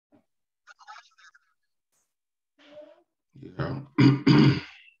Yeah.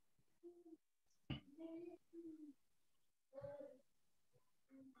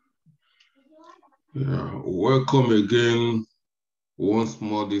 Yeah. Welcome again once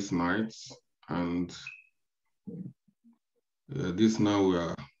more this night. And this now we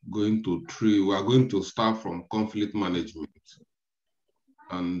are going to start from conflict management.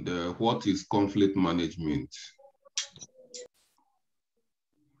 And what is conflict management?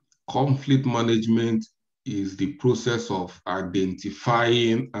 Conflict management is the process of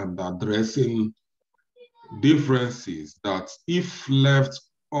identifying and addressing differences that, if left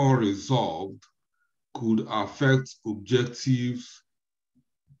unresolved, could affect objectives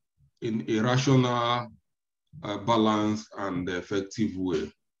in a rational, balanced, and effective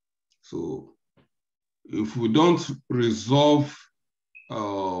way. So if we don't resolve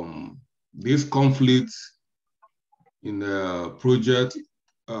this conflict in a project,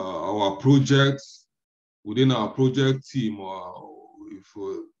 our projects, within our project team, or if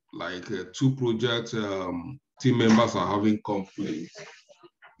two project team members are having conflict,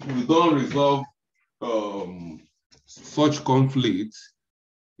 if we don't resolve such conflict,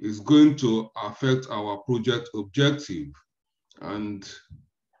 is going to affect our project objective. And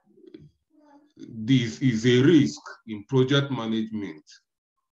this is a risk in project management.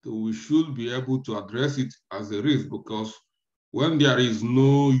 So we should be able to address it as a risk, because when there is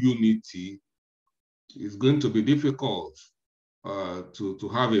no unity, it's going to be difficult to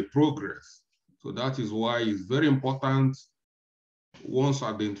have a progress. So that is why it's very important, once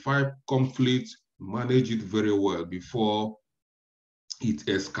identified conflict, manage it very well before it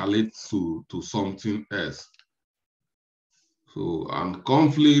escalates to something else. So, and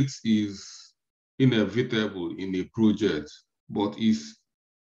conflict is inevitable in a project, but it's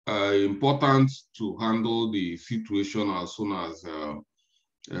important to handle the situation as soon as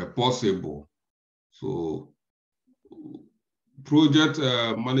possible. So, project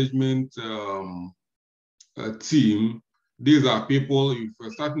management team, these are people, if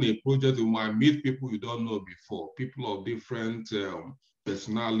you're starting a project, you might meet people you don't know before, people of different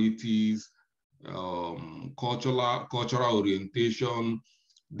personalities, cultural orientation,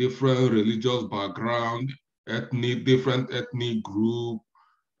 different religious background, different ethnic group,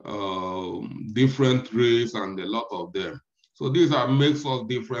 different race, and a lot of them. So these are makes us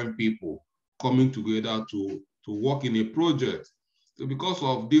different people coming together to work in a project. So because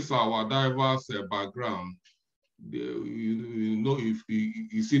of this, our diverse background, you know, if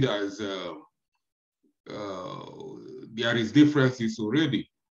you see there is differences already.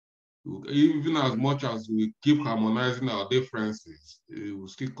 Even as much as we keep harmonizing our differences, it will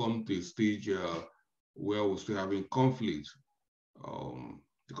still come to a stage where we're still having conflict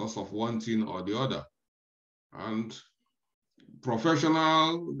because of one thing or the other. And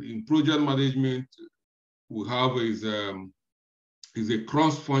professional in project management, we have is a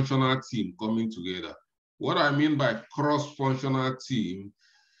cross-functional team coming together. What I mean by cross-functional team,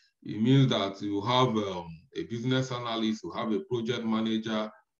 it means that you have a business analyst, you have a project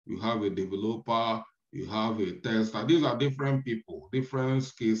manager, you have a developer, you have a tester. These are different people, different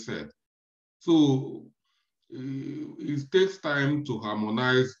skill set. So it takes time to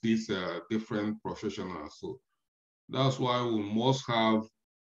harmonize these different professionals. So that's why we must have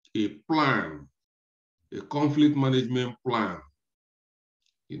a plan, a conflict management plan,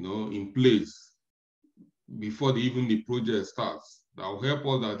 in place before even the project starts. That will help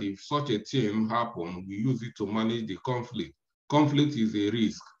us that if such a thing happens, we use it to manage the conflict. Conflict is a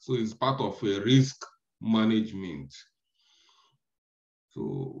risk, so it's part of a risk management.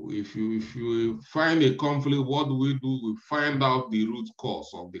 So if you find a conflict, what do? We find out the root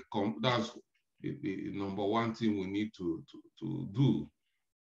cause of the conflict. That's the number one thing we need to do.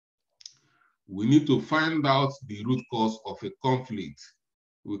 We need to find out the root cause of a conflict.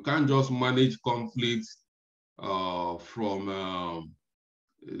 We can't just manage conflict from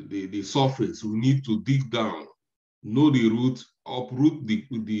the surface. We need to dig down, know the root, uproot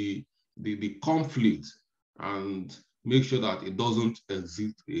the conflict, and make sure that it doesn't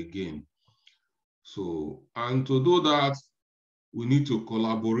exist again. So, and to do that, we need to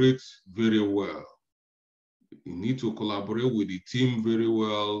collaborate very well. You need to collaborate with the team very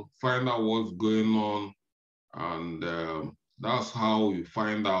well, find out what's going on, and that's how we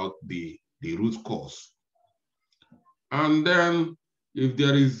find out the root cause. And then if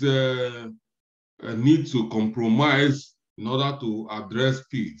there is a need to compromise in order to address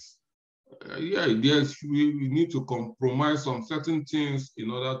peace, yes, we need to compromise on certain things in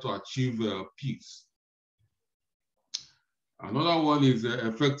order to achieve peace. Another one is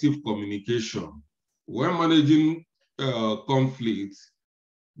effective communication. When managing conflicts,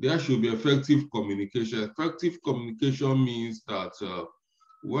 there should be effective communication. Effective communication means that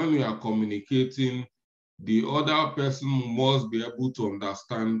when we are communicating, the other person must be able to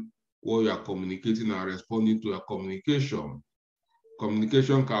understand what you are communicating and responding to your communication.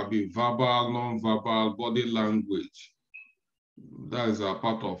 Communication can be verbal, non-verbal, body language. That is a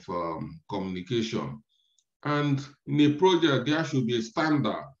part of communication. And in a project, there should be a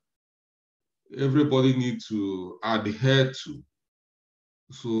standard everybody needs to adhere to.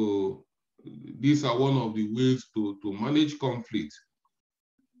 So these are one of the ways to manage conflict.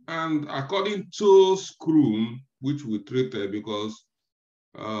 And according to Scrum, which we treated, because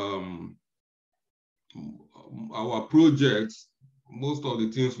our projects, most of the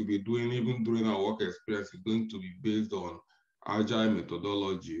things we'll be doing, even during our work experience, is going to be based on agile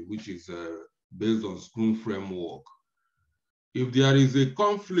methodology, which is based on Scrum framework. If there is a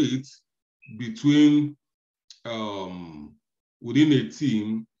conflict between within a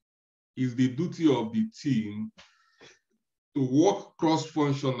team, it's the duty of the team to work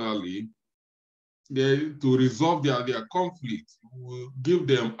cross-functionally to resolve their conflict. We'll give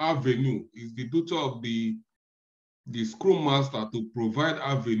them avenue. It's the duty of the Scrum Master to provide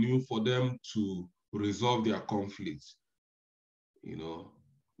avenue for them to resolve their conflicts, you know,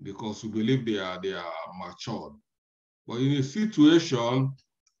 because we believe they are matured. But in a situation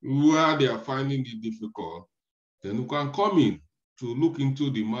where they are finding it difficult, then we can come in to look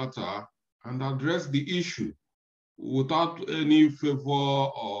into the matter and address the issue without any favor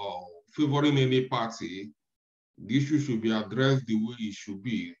or favoring any party. The issue should be addressed the way it should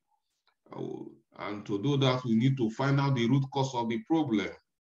be. And to do that, we need to find out the root cause of the problem.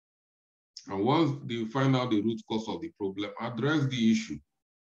 And once they find out the root cause of the problem, address the issue.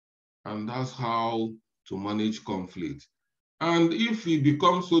 And that's how to manage conflict. And if it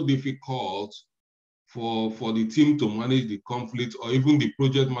becomes so difficult for the team to manage the conflict, or even the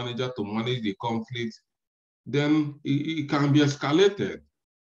project manager to manage the conflict, then it can be escalated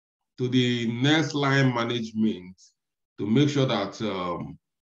to the next line management to make sure that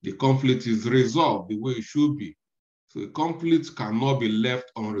the conflict is resolved the way it should be. So the conflict cannot be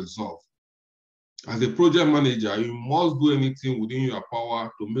left unresolved. As a project manager, you must do anything within your power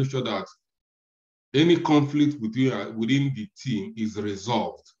to make sure that any conflict within the team is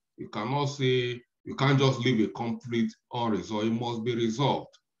resolved. You cannot say, you can't just leave a conflict unresolved. It must be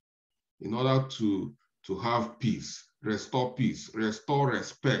resolved in order to have peace, restore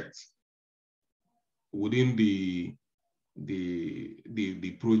respect within the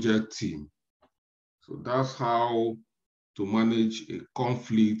project team. So that's how to manage a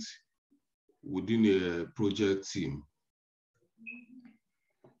conflict within a project team.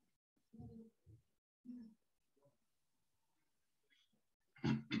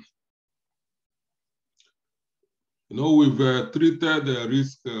 You know, we've treated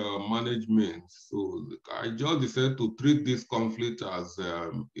risk management. So I just decided to treat this conflict as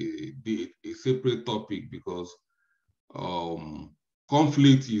a separate topic, because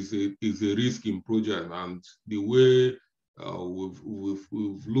conflict is a risk in project, and the way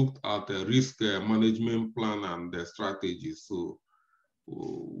we've looked at a risk management plan and the strategies. So we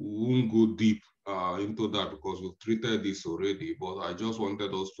won't go deep into that because we've treated this already. But I just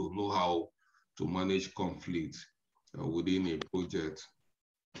wanted us to know how to manage conflict within a project.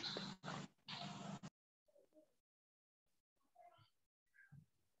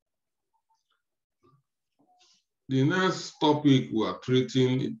 The next topic we are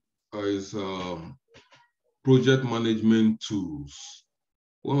treating is project management tools.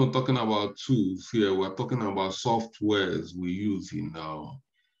 When we're talking about tools here, we're talking about softwares we use in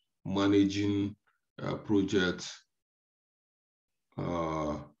managing projects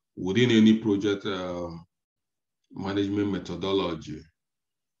within any project management methodology.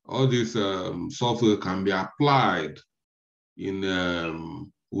 All this software can be applied in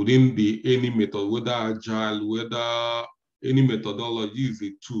within any method, whether agile, whether any methodology is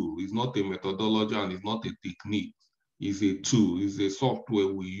a tool. It's not a methodology and it's not a technique. It's a tool. It's a software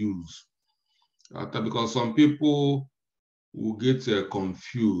we use. Because some people will get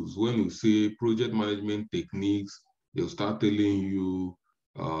confused when you say project management techniques. They'll start telling you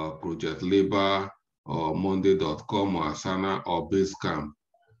Project Labor or Monday.com or Asana or Basecamp.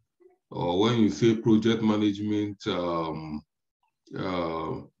 Or when you say project management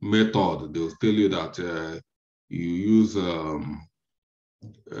method, they'll tell you that you use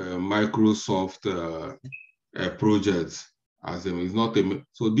Microsoft projects as it's not a.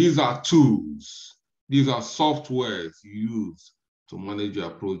 So these are tools. These are softwares you use to manage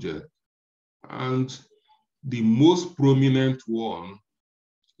your project. And the most prominent one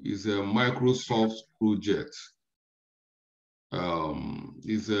is a Microsoft project.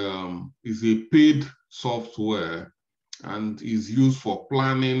 is a paid software and is used for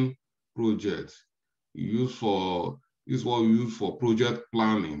planning projects. This is what we use for project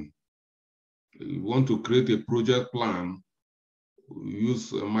planning. You want to create a project plan, we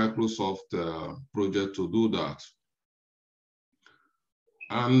use a Microsoft project to do that.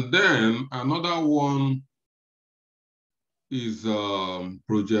 And then another one is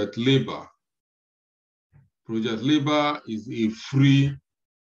Project Labor. Project Labor is a free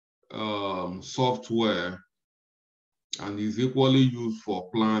software and is equally used for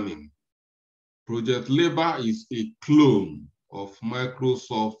planning. Project Labor is a clone of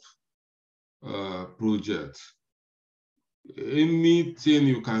Microsoft project. Anything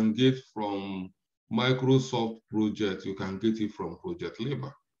you can get from Microsoft project, you can get it from Project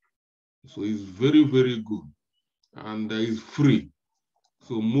Labor. So it's very, very good and it's free.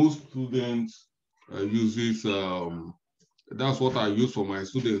 So most students use this. That's what I use for my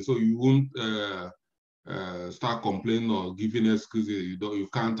students. So you won't start complaining or giving excuses. You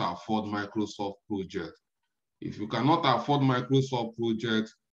can't afford Microsoft project. If you cannot afford Microsoft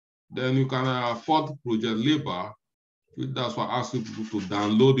project, then you can afford Project Labor. That's why I ask people to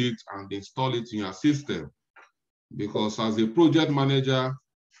download it and install it in your system. Because as a project manager,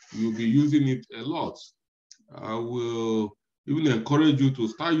 you'll be using it a lot. I will even encourage you to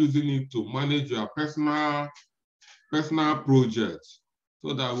start using it to manage your personal projects.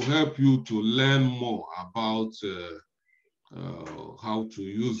 So that will help you to learn more about how to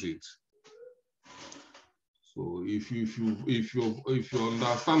use it. So if you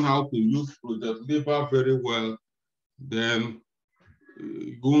understand how to use Project Labor very well, then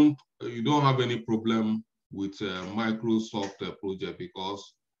you don't have any problem with Microsoft project,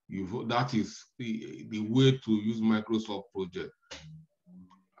 because that is the way to use Microsoft project.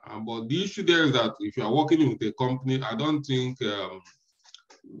 But the issue there is that if you are working with a company, I don't think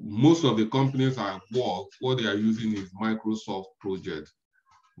most of the companies I work, what they are using is Microsoft project.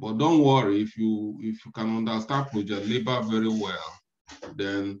 But don't worry, if you can understand Project Labor very well,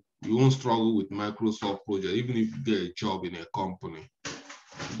 then you won't struggle with Microsoft project, even if you get a job in a company.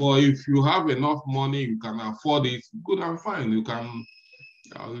 But if you have enough money, you can afford it, good and fine. You can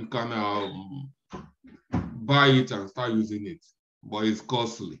buy it and start using it, but it's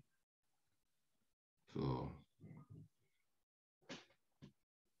costly. So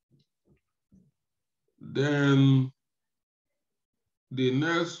then the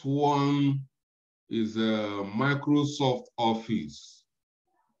next one is Microsoft Office.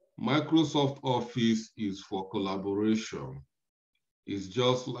 Microsoft Office is for collaboration. It's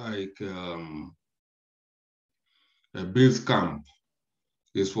just like a Basecamp.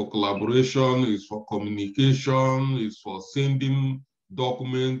 It's for collaboration, it's for communication, it's for sending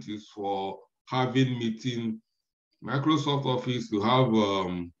documents, it's for having meeting. Microsoft Office, you have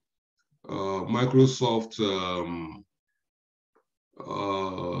Microsoft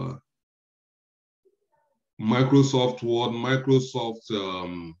Microsoft Word, Microsoft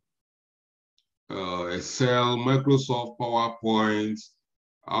Excel, Microsoft PowerPoint,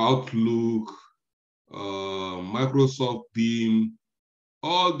 Outlook, Microsoft Team.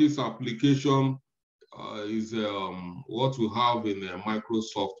 All this application is what we have in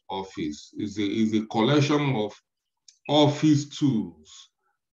Microsoft Office. Is a collection of office tools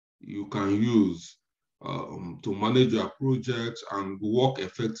you can use to manage your projects and work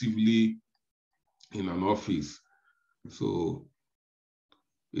effectively in an office. So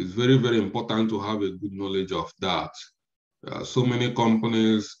it's very, very important to have a good knowledge of that. So many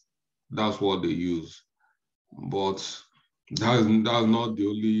companies, that's what they use. But that's not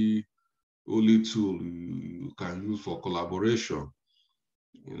the only tool you can use for collaboration.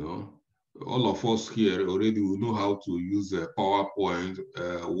 You know, all of us here already we know how to use PowerPoint,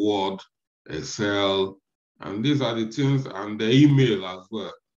 Word, Excel, and these are the things, and the email as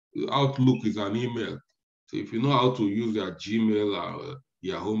well. Outlook is an email. So if you know how to use your Gmail or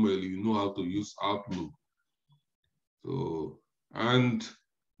Yahoo Mail, you know how to use Outlook. So, and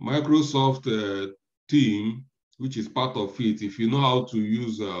Microsoft Team, which is part of it, if you know how to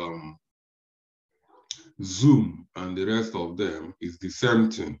use Zoom and the rest of them, is the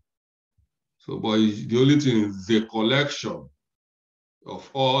same thing. So, but the only thing is the collection of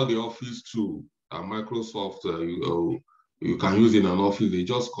all the Office tools that Microsoft you can use in an office. They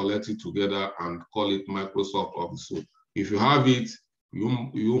just collect it together and call it Microsoft Office. So if you have it, you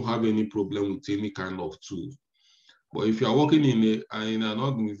won't have any problem with any kind of tool. But if you are working in an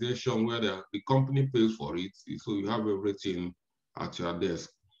organization where the company pays for it, so you have everything at your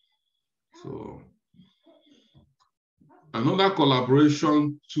desk. So another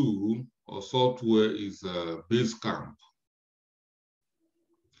collaboration tool or software is Basecamp.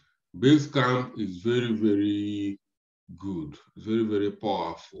 Basecamp is very, very good, very, very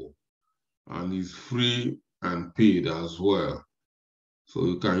powerful, and is free and paid as well. So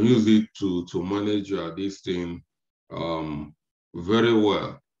you can use it to manage your this thing very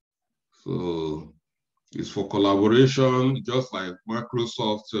well. So it's for collaboration, just like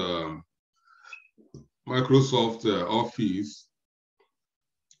Microsoft Office,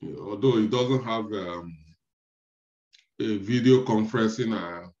 although it doesn't have a video conferencing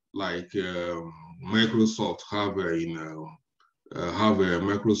like Microsoft have have a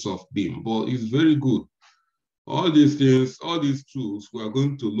Microsoft Team, but it's very good. All these things, all these tools, we are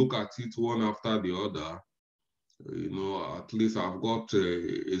going to look at it one after the other. You know, at least I've got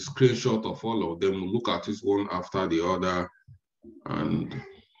a screenshot of all of them. We'll look at it one after the other, and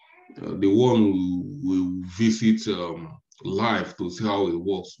the one we visit live to see how it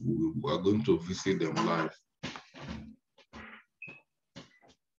works. We are going to visit them live.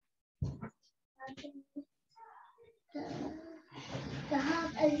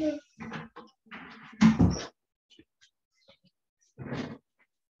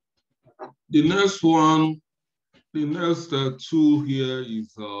 The next one, the next tool here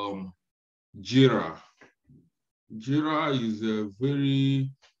is Jira. Jira is a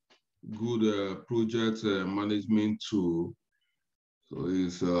very good project management tool. So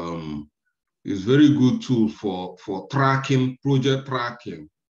it's very good tool for tracking, project tracking,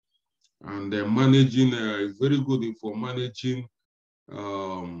 and managing. It's very good for managing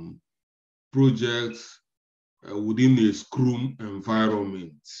projects within a Scrum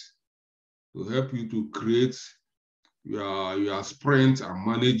environment to help you to create your sprint and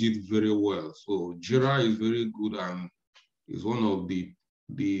manage it very well. So Jira is very good and is one of the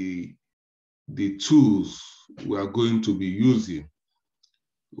tools we are going to be using.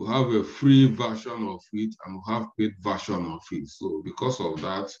 We have a free version of it and we have paid version of it. So because of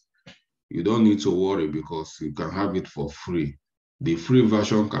that, you don't need to worry because you can have it for free. The free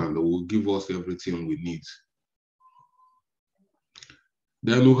version will give us everything we need.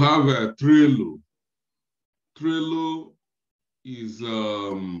 Then we have Trello. Trello is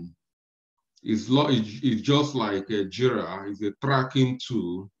it's just like a Jira. It's a tracking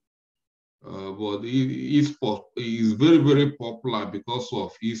tool, but it's very, very popular because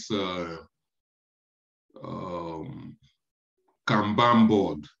of its Kanban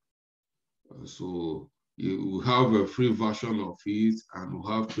board. So you have a free version of it and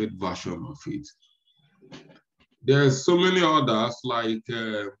we have paid version of it. There's so many others like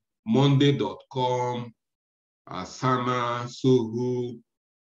Monday.com, Asana, Soho.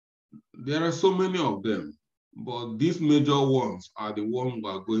 There are so many of them, but these major ones are the ones we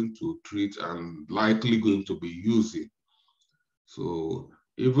are going to treat and likely going to be using. So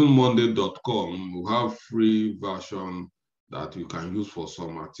even Monday.com will have free version that you can use for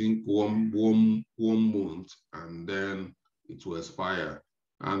some, I think one month, and then it will expire.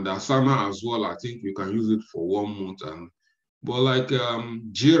 And Asana as well, I think you can use it for 1 month. But like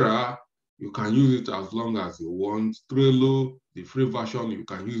Jira, you can use it as long as you want. Trello, the free version, you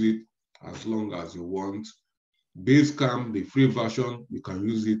can use it as long as you want. Basecamp, the free version, you can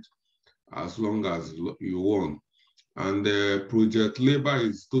use it as long as you want. And Project Labor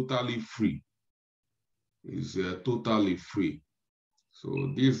is totally free. It's totally free.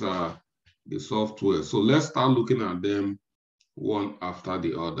 So these are the software. So let's start looking at them one after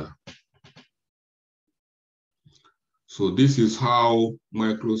the other. So this is how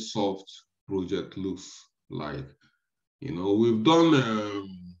Microsoft project looks like. You know, we've done,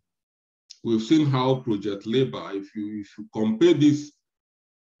 we've seen how Project Labor, if you compare this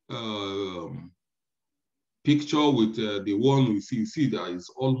picture with the one we see that is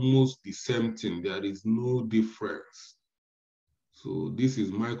almost the same thing. There is no difference. So this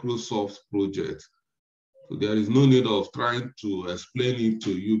is Microsoft project. So there is no need of trying to explain it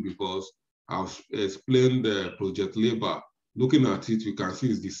to you because I've explained the Project Labor. Looking at it, you can see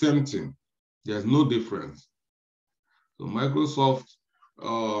it's the same thing. There's no difference. So Microsoft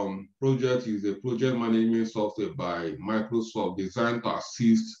project is a project management software by Microsoft designed to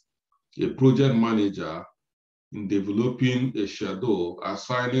assist a project manager in developing a schedule,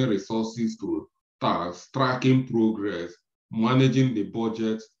 assigning resources to tasks, tracking progress, managing the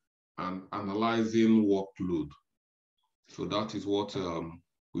budget, and analyzing workload. So that is what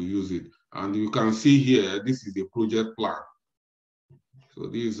we use it. And you can see here, this is the project plan. So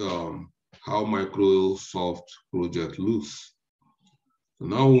this is how Microsoft project looks. So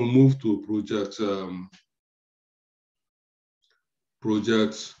now we'll move to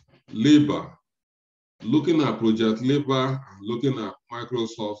project labor. Looking at Project Labor, looking at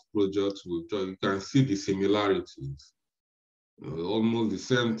Microsoft projects, you can see the similarities. almost the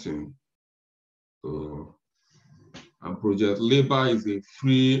same thing. So, and Project Labor is a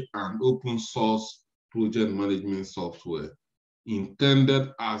free and open source project management software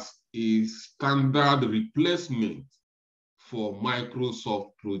intended as a standard replacement for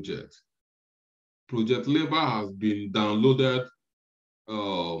Microsoft projects. Project Labor has been downloaded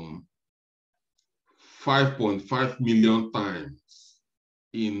 5.5 million times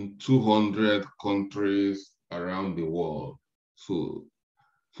in 200 countries around the world. So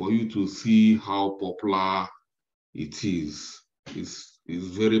for you to see how popular it is, it's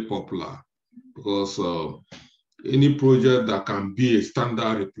very popular, because any project that can be a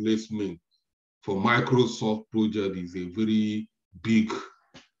standard replacement for Microsoft project is a very big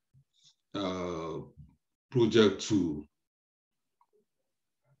project tool.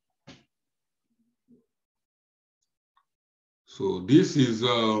 So this is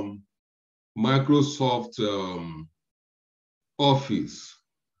Microsoft Office.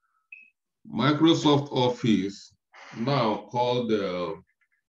 Microsoft Office, now called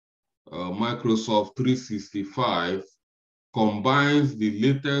Microsoft 365, combines the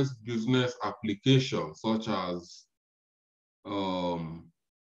latest business applications such as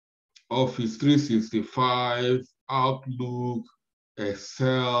Office 365, Outlook,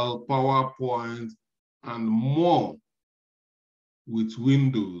 Excel, PowerPoint, and more with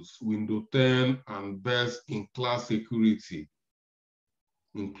Windows 10, and best-in-class security,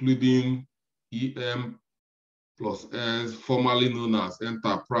 including EM+S, formerly known as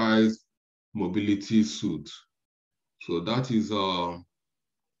Enterprise Mobility Suite. So that is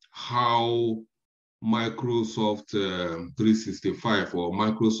how Microsoft 365 or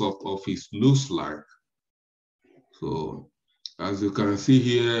Microsoft Office looks like. So as you can see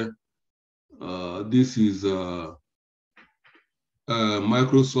here, this is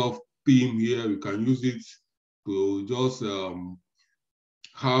Microsoft theme here. You can use it to just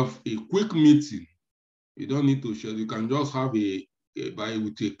have a quick meeting. You don't need to share. You can just have with a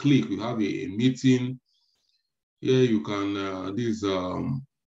click, you have a meeting. Here you can, this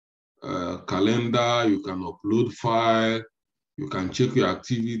calendar, you can upload file, you can check your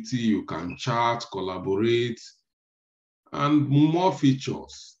activity, you can chat, collaborate, and more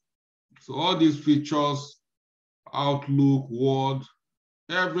features. So all these features, Outlook, Word,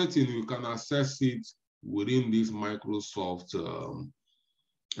 everything, you can access it within this Microsoft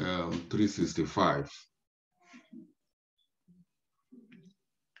 365.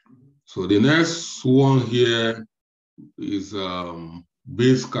 So the next one here is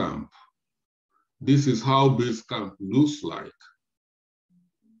Basecamp. This is how Basecamp looks like.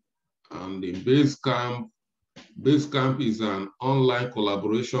 And in Basecamp is an online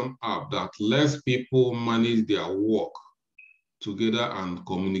collaboration app that lets people manage their work together and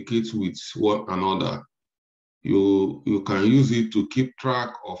communicate with one another. You can use it to keep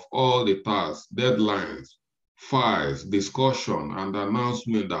track of all the tasks, deadlines, files, discussion, and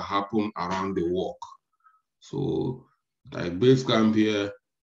announcements that happen around the work. So like Basecamp here,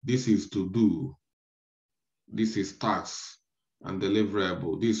 this is to do, this is tasks and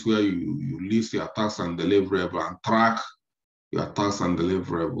deliverable. This is where you list your tasks and deliverable and track your tasks and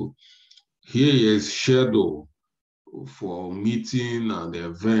deliverable. Here is schedule for meeting and the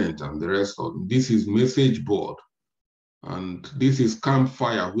event and the rest of it. This is message board. And this is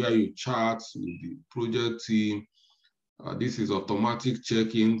Campfire, where you chat with the project team. This is automatic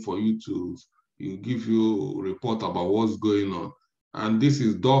check-in for you to give you a report about what's going on. And this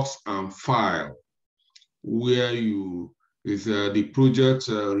is Docs and File, where is the project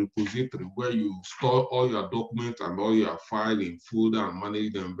repository, where you store all your documents and all your files in folder and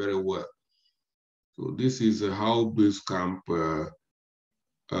manage them very well. So this is how Basecamp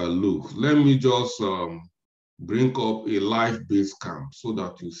looks. Let me just bring up a live Basecamp so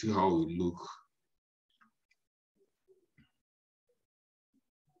that you see how it looks.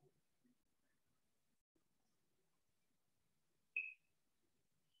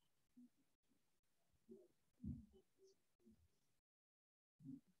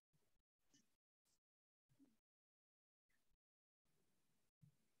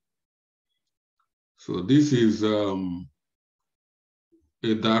 So this is a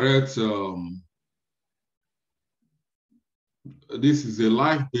direct, this is a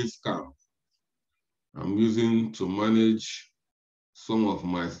live Basecamp I'm using to manage some of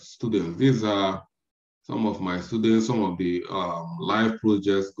my students. These are some of my students, some of the live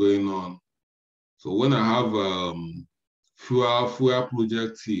projects going on. So when I have fewer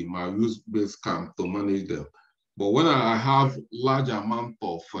project team, I use Basecamp to manage them. But when I have large amount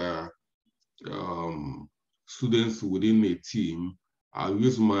of students within a team, I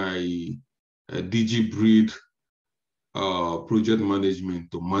use my DigiBreed project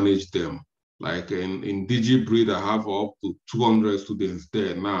management to manage them. Like in DigiBreed, I have up to 200 students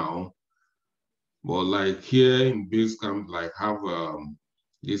there now. But like here in Basecamp, like have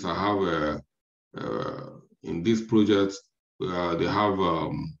this, I have in this project, they have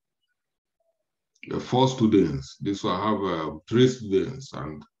 4 students. This will have 3 students,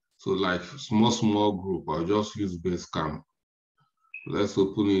 and so like small group. I'll just use Basecamp. Let's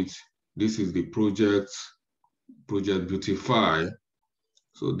open it. This is the project Beautify.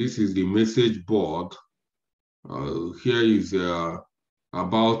 So this is the message board. Here is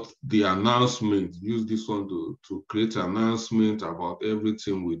about the announcement. Use this one to create an announcement about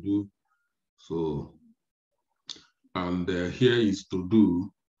everything we do. So, and here is to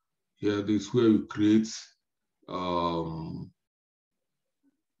do. Here, this is where you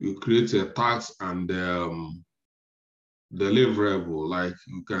create a task and deliverable. Like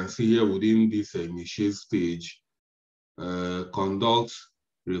you can see here within this initiate stage, conduct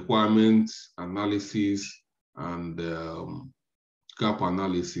requirements analysis and gap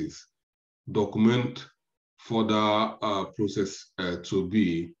analysis, document further process to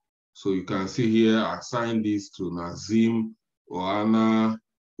be. So you can see here, assign this to Nazim, Oana,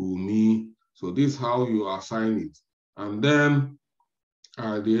 Umi. So this is how you assign it. And then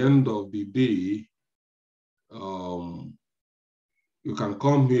at the end of the day, you can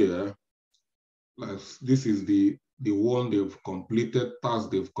come here, like this is the one they've completed,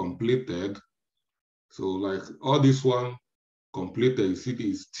 task they've completed. So like all this one completed, you see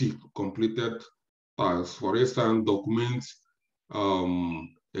is tick, completed tasks. For instance, document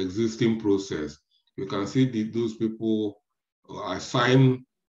existing process. You can see those people assigned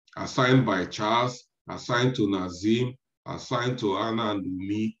by Charles, assigned to Nazim, assigned to Anna and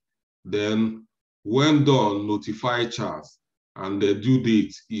me. Then when done, notify Charles, and the due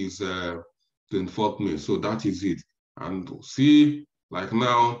date is 24th May. So that is it. And see, like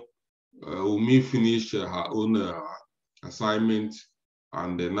now, Umi finished her own assignment,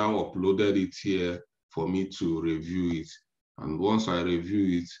 and they now uploaded it here for me to review it. And once I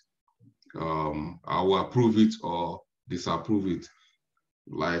review it, I will approve it or disapprove it.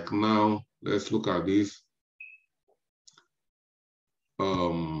 Like now, let's look at this.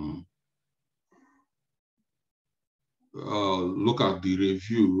 Look at the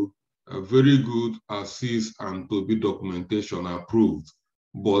review. Very good, assist and to be documentation approved.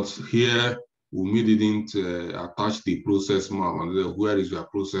 But here, Umi didn't attach the process map. And where is your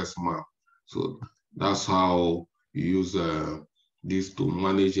process map? So that's how you use this to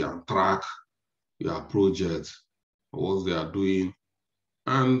manage and track your project, what they are doing.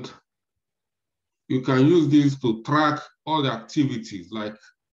 And you can use this to track all the activities. Like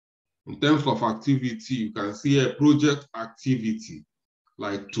in terms of activity, you can see a project activity.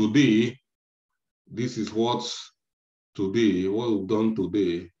 Like today, this is what we've done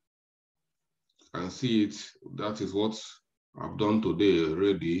today. You can see it, that is what I've done today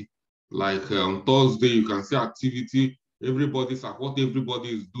already. Like on Thursday, you can see activity, what everybody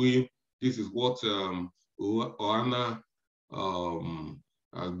is doing. This is what Oana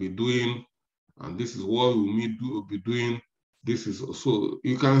has been doing, and this is what we will be doing. This is so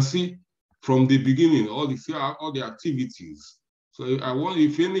you can see from the beginning all the activities. So if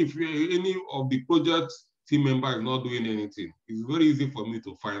any of the project team member is not doing anything, it's very easy for me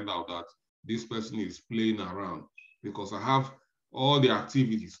to find out that this person is playing around because I have all the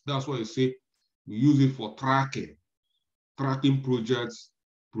activities. That's why I say we use it for tracking projects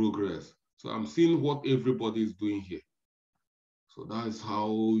progress. So I'm seeing what everybody is doing here. So that is how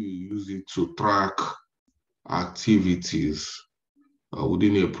you use it to track activities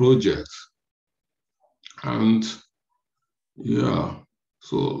within a project. And yeah,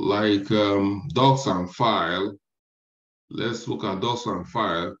 so like docs and file, let's look at docs and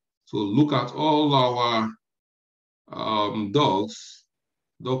file. So look at all our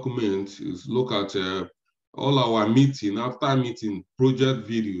documents, is look at all our after meeting project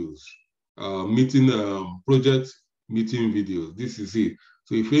videos, project meeting videos. This is it.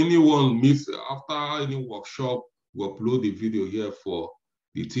 So if anyone meets after any workshop, we upload the video here for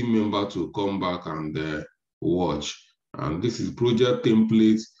the team member to come back and watch. And this is project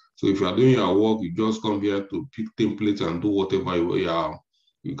templates. So if you are doing your work, you just come here to pick templates and do whatever you are.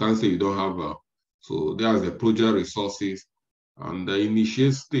 You can't say you don't have so there's the project resources. And the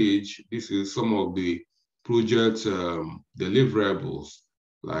initiate stage, this is some of the project deliverables.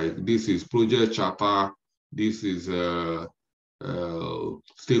 Like this is project charter, this is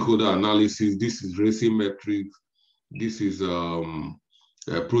stakeholder analysis, this is racing metrics, this is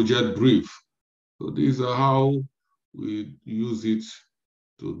a project brief. So these are how we use it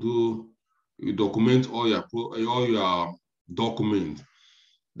to do You document all your documents.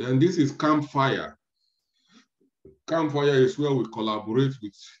 Then this is Campfire. Campfire is where we collaborate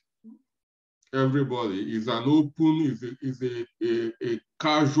with everybody. It's an open, a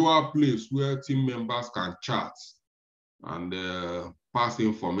casual place where team members can chat and pass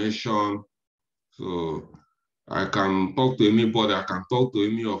information. So I can talk to anybody. I can talk to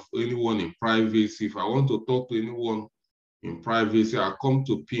anyone in privacy. If I want to talk to anyone in privacy, I come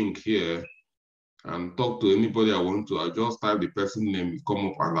to Pink here and talk to anybody I want to. I just type the person's name, it come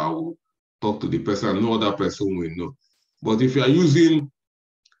up, and I will talk to the person, and no other person will know. But if you are using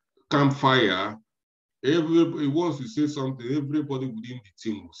Campfire, once you say something, everybody within the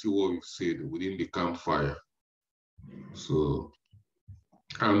team will see what you said within the Campfire. So,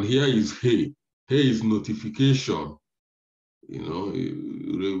 and here is Hey. Hey is notification. You know,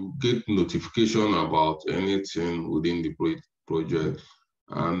 you get notification about anything within the project.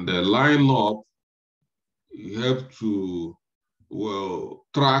 And the lineup help to, well,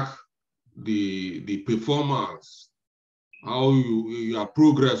 track the performance, how your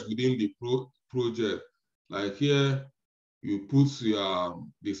progress within the project. Like here, you put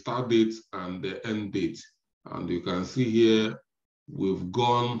the start date and the end date. And you can see here, we've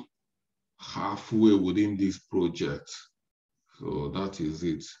gone halfway within this project. So that is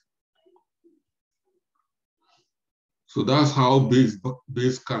it. So that's how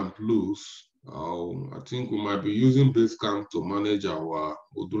Basecamp looks. I think we might be using Basecamp to manage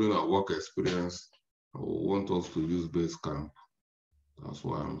during our work experience. I want us to use Basecamp. That's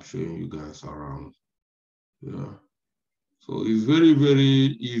why I'm showing you guys around. Yeah. So it's very,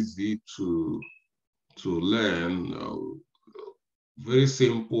 very easy to learn. Very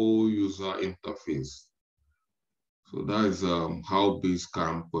simple user interface. So that is how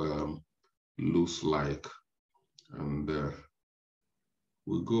Basecamp looks like. And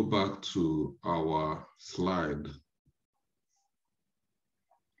we go back to our slide.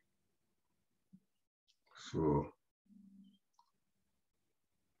 So,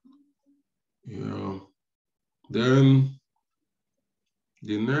 yeah. Then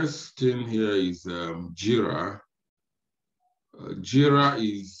the next thing here is Jira.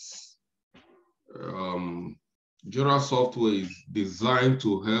 Jira software is designed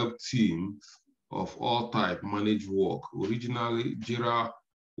to help teams of all types manage work. Originally, Jira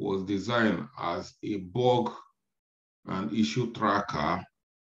was designed as a bug and issue tracker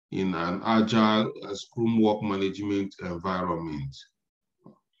in an agile Scrum work management environment.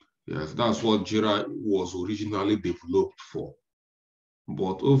 Yes, that's what Jira was originally developed for.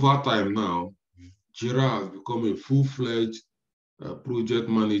 But over time now, Jira has become a full-fledged project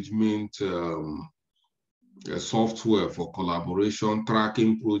management software for collaboration,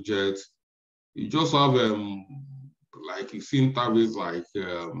 tracking projects. You just have like you see interface like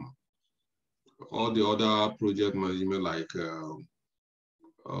all the other project management like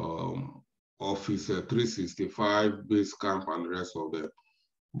Office 365, Basecamp, and the rest of them.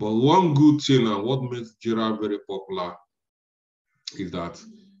 But one good thing and what makes Jira very popular is that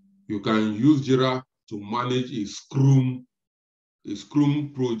you can use Jira to manage a Scrum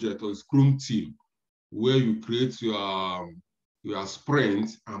project or a Scrum team where you create your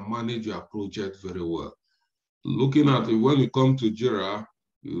sprint and manage your project very well. Looking at it, when you come to Jira,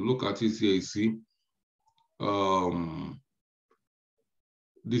 you look at it here, you see,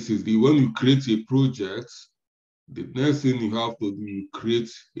 this is when you create a project, the next thing you have to do, you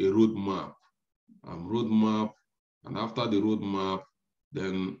create a roadmap. And after the roadmap,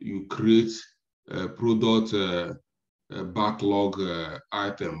 then you create a product backlog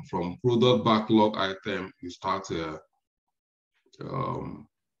item. From product backlog item, you start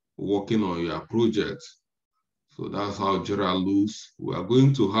working on your project. So that's how Jira looks. We are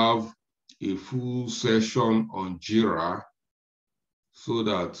going to have a full session on Jira so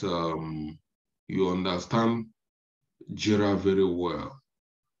that you understand Jira very well.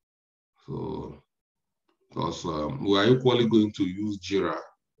 So, because we are equally going to use Jira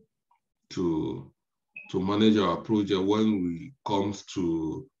to manage our project when we comes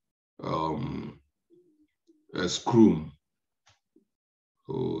to a Scrum.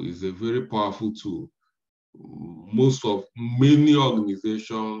 So it's a very powerful tool. Many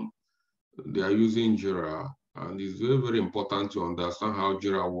organizations, they are using Jira, and it's very, very important to understand how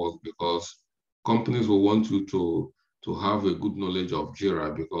Jira works, because companies will want you to have a good knowledge of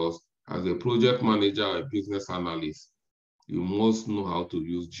Jira, because as a project manager or a business analyst, you must know how to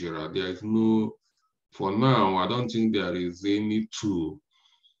use Jira. There is no, for now, I don't think there is any tool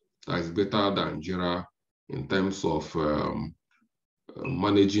that is better than Jira in terms of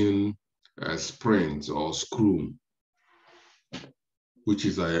managing sprints or Scrum. which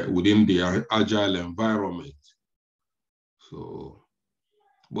is within the agile environment. So,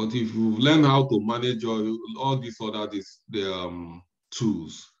 but if you've learned how to manage all these other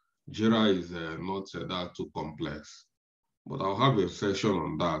tools, Jira is not that too complex. But I'll have a session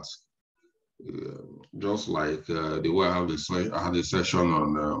on that, just like the way I had a session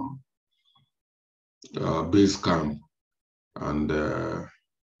on Basecamp and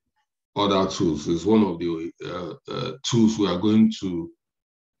other tools. Is one of the tools we are going to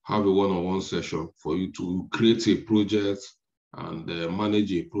have a one-on-one session for you to create a project and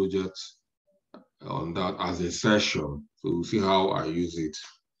manage a project on that as a session. So we'll see how I use it.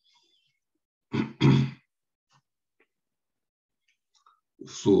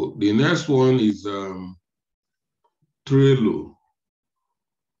 So the next one is Trello.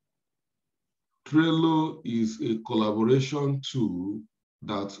 Trello is a collaboration tool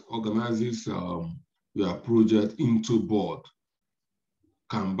that organizes your project into board,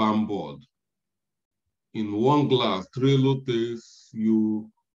 Kanban board. In one glass, Trello tells you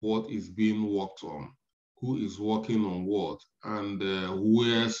what is being worked on, who is working on what, and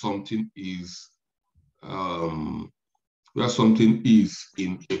where something is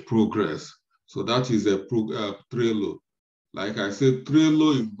in a progress. So that is a Trello. Like I said,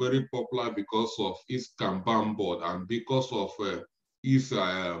 Trello is very popular because of its Kanban board and because of its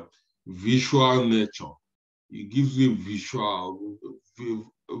visual nature. It gives you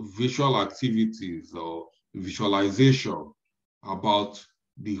visual activities or visualization about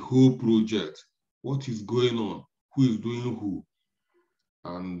the whole project, what is going on, who is doing who.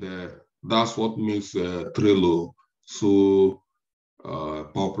 And that's what makes Trello so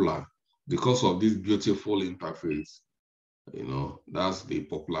popular, because of this beautiful interface. You know, that's the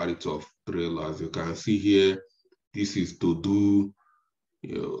popularity of Trello. As you can see here, this is to do,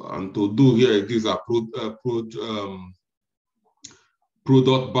 and to do here, these are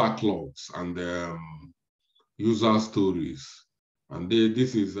product backlogs and user stories. And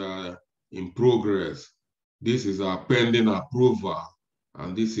this is in progress. This is pending approval,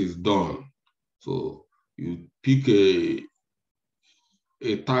 and this is done. So you pick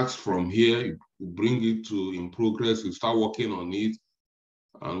a task from here, you bring it to in progress, you start working on it.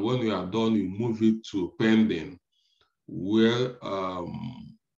 And when you are done, you move it to pending, where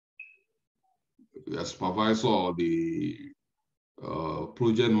the supervisor or the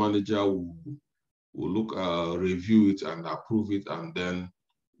project manager will look, review it and approve it, and then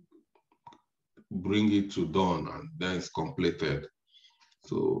bring it to done, and then it's completed.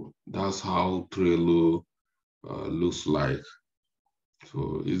 So that's how Trello looks like.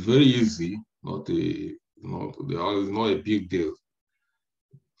 So it's very easy, not a big deal.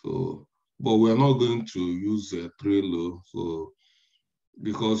 So, but we're not going to use Trello. So,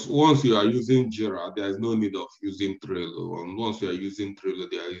 because once you are using Jira, there is no need of using Trello. And once you are using Trello,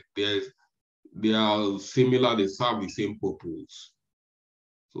 they are similar, they serve the same purpose.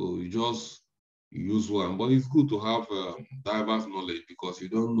 So you just use one, but it's good to have diverse knowledge, because you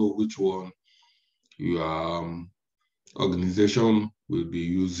don't know which one your organization will be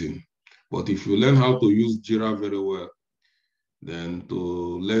using. But if you learn how to use Jira very well, then to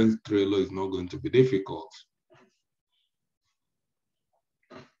learn Trello is not going to be difficult.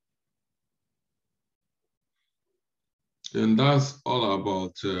 And that's all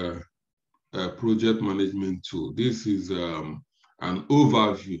about a project management tool. This is an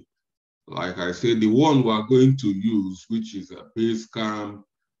overview. Like I said, the one we are going to use, which is a Basecamp,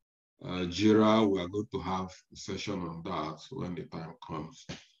 Jira, we are going to have a session on that when the time comes.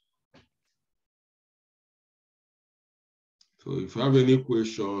 So if you have any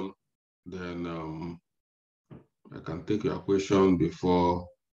question, then I can take your question before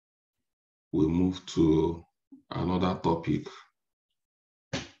we move to another topic.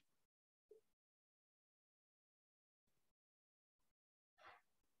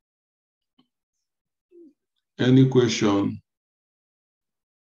 Any question?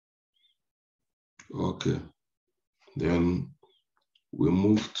 Okay. Then we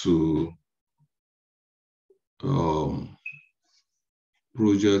move to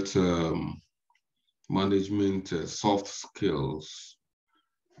project management soft skills.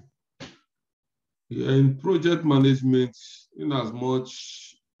 Yeah, in project management, in as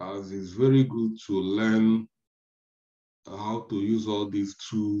much as it's very good to learn how to use all these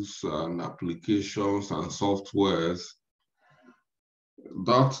tools and applications and softwares,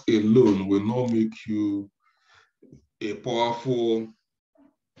 that alone will not make you a powerful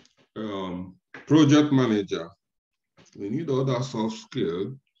project manager. We need other soft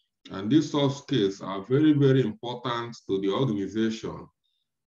skills, and these soft skills are very, very important to the organization.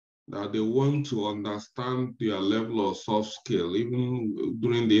 that they want to understand their level of soft skill, even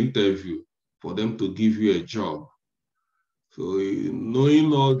during the interview, for them to give you a job. So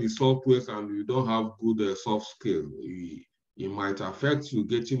knowing all the softwares and you don't have good soft skill, it might affect you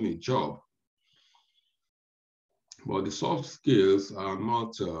getting a job. But the soft skills are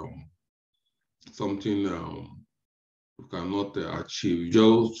not something you cannot achieve.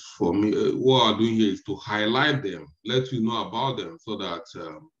 Just for me, what I'm doing here is to highlight them, let you know about them so that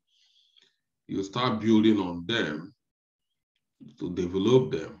you start building on them to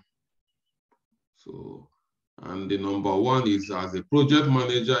develop them. So, and the number one is, as a project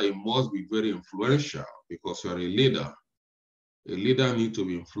manager, it must be very influential because you're a leader. A leader needs to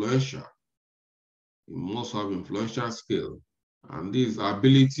be influential. You must have influential skill. And this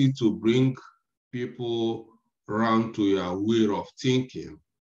ability to bring people around to your way of thinking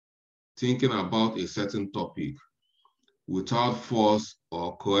about a certain topic without force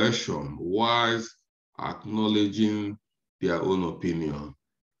or coercion, while acknowledging their own opinion.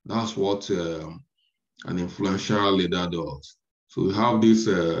 That's what an influential leader does. So we have this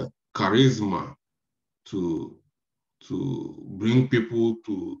charisma to bring people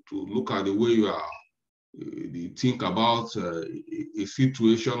to look at the way you are, you think about a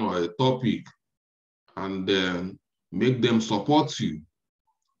situation or a topic, and then make them support you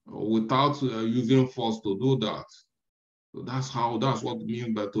without using force to do that. So that's what it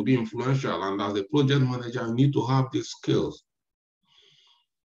means by to be influential. And as a project manager, you need to have these skills.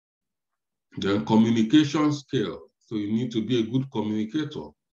 Then communication skill. So you need to be a good communicator.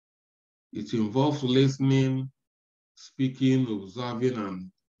 It involves listening, speaking, observing,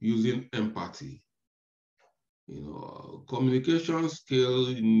 and using empathy. You know, communication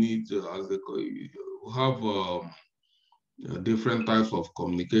skill, you need to have different types of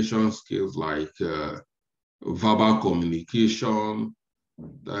communication skills, like verbal communication,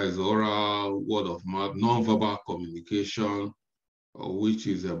 that is oral, word of mouth, non-verbal communication, which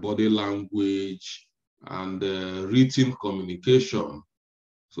is a body language, and written communication.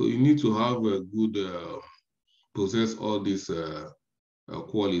 So you need to have a good, possess all these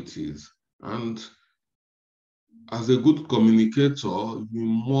qualities. And as a good communicator, you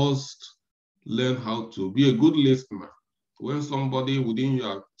must learn how to be a good listener. When somebody within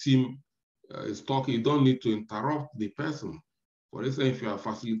your team is talking, you don't need to interrupt the person. For instance, if you are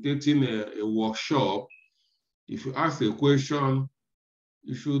facilitating a workshop, if you ask a question,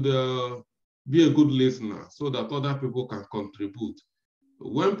 you should be a good listener so that other people can contribute.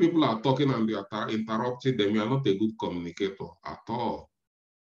 When people are talking and you are interrupting them, you are not a good communicator at all.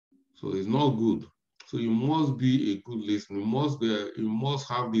 So it's not good. So you must be a good listener. You must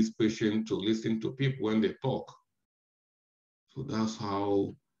have this patience to listen to people when they talk. So that's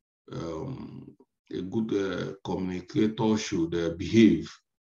how a good communicator should behave.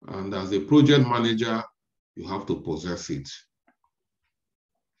 And as a project manager, you have to possess it.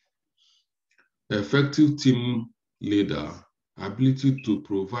 Effective team leader, ability to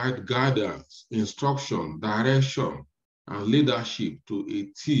provide guidance, instruction, direction, and leadership to a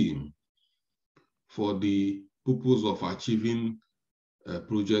team for the purpose of achieving a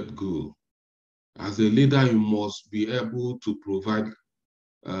project goal. As a leader, you must be able to provide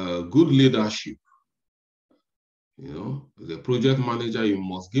good leadership. You know, as a project manager, you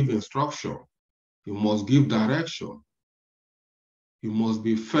must give instruction, you must give direction, you must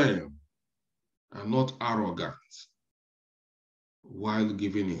be firm and not arrogant while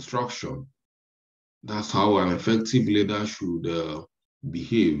giving instruction. That's how an effective leader should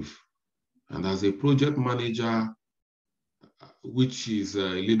behave. And as a project manager, which is a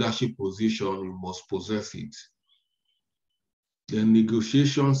leadership position, you must possess it. The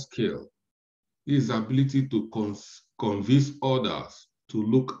negotiation skill is ability to convince others to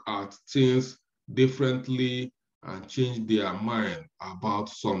look at things differently and change their mind about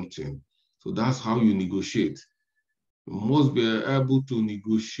something. So that's how you negotiate. You must be able to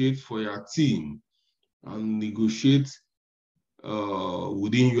negotiate for your team and negotiate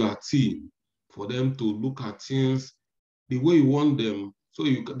within your team for them to look at things the way you want them, so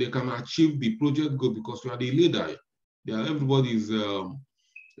they can achieve the project goal, because you are the leader. Everybody is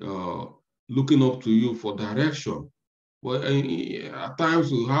looking up to you for direction. But at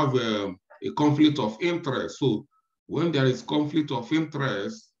times we have a conflict of interest. So when there is conflict of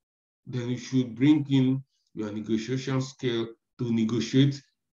interest, then you should bring in your negotiation skill to negotiate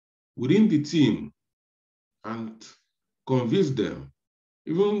within the team and convince them.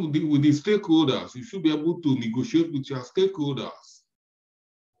 Even with the stakeholders, you should be able to negotiate with your stakeholders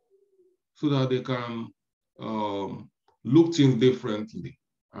so that they can look things differently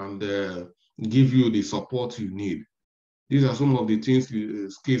and give you the support you need. These are some of the things,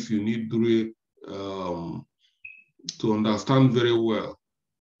 skills you need to understand very well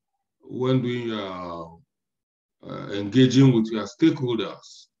when doing engaging with your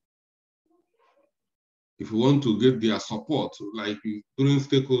stakeholders. If you want to get their support, like during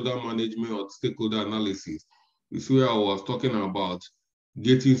stakeholder management or stakeholder analysis, this is where I was talking about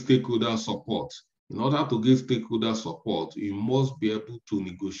getting stakeholder support. In order to get stakeholder support, you must be able to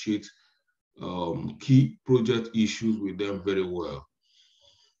negotiate key project issues with them very well.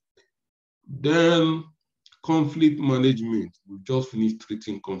 Then conflict management. We just finished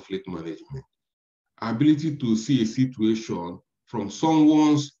treating conflict management. Ability to see a situation from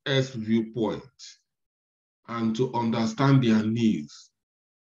someone else's viewpoint and to understand their needs,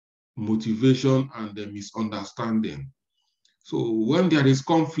 motivation, and the misunderstanding. So when there is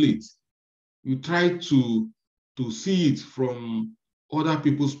conflict, you try to see it from other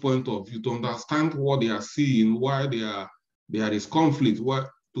people's point of view, to understand what they are seeing, why there is conflict.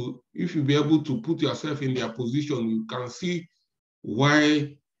 If you be able to put yourself in their position, you can see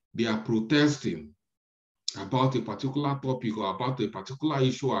why they are protesting about a particular topic or about a particular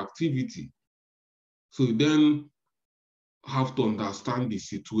issue or activity. So you then have to understand the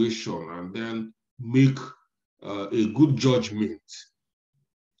situation and then make a good judgment.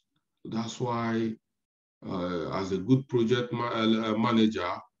 That's why, as a good project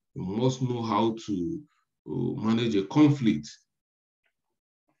manager, you must know how to manage a conflict.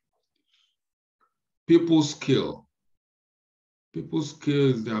 People skill. People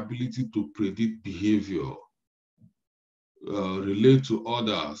skill is the ability to predict behavior, relate to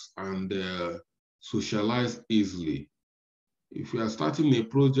others, and socialize easily. If you are starting a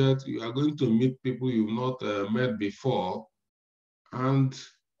project, you are going to meet people you've not met before. And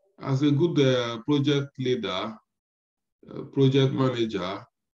as a good project leader, project manager,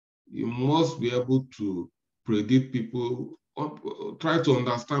 you must be able to predict people, try to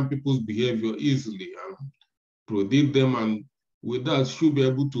understand people's behavior easily and predict them, and with that, you should be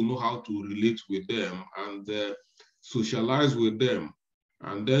able to know how to relate with them and socialize with them,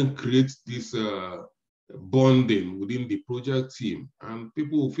 and then create this bonding within the project team. And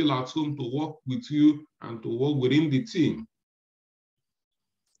people will feel at home to work with you and to work within the team.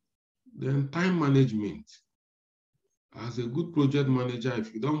 Then time management. As a good project manager,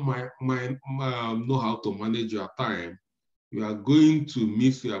 if you don't know how to manage your time, you are going to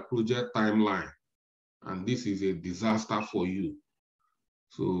miss your project timeline. And this is a disaster for you.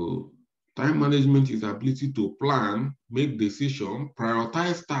 So time management is the ability to plan, make decisions,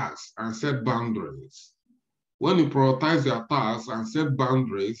 prioritize tasks, and set boundaries. When you prioritize your tasks and set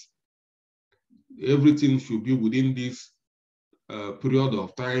boundaries, everything should be within this period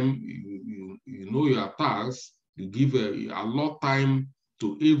of time. You know your tasks, you give a lot of time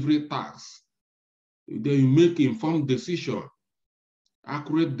to every task. Then you make informed decision,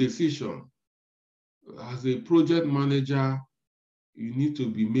 accurate decision. As a project manager, you need to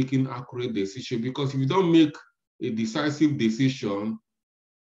be making accurate decision, because if you don't make a decisive decision,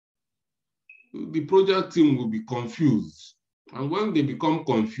 the project team will be confused. And when they become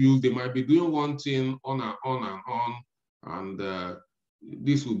confused, they might be doing one thing on and on and on, and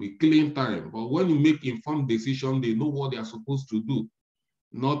this will be killing time. But when you make informed decision, they know what they are supposed to do.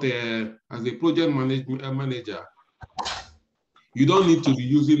 Not as a project manager, you don't need to be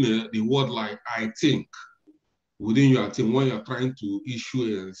using the word like "I think" within your team when you're trying to issue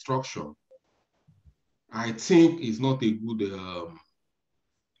an instruction. I think is not a good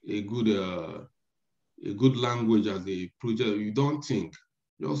language as a project. You don't think.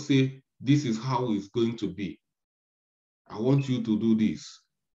 Just say, this is how it's going to be. I want you to do this.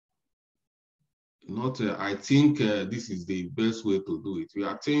 Not, I think this is the best way to do it. You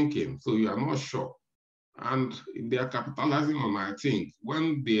are thinking, so you are not sure. And they are capitalizing on I think.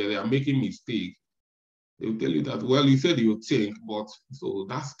 When they are making mistakes, they will tell you that, well, you said you think, but so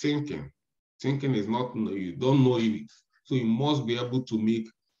that's thinking. Thinking is not, you don't know it. So you must be able to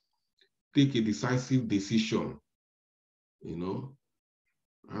take a decisive decision,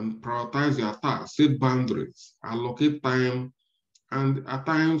 and prioritize your tasks, set boundaries, allocate time, and at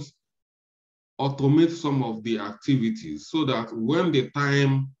times automate some of the activities, so that when the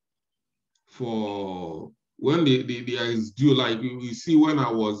time when there is due, like you see when I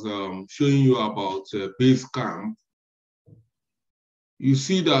was showing you about base camp, you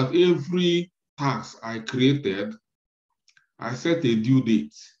see that every task I created, I set a due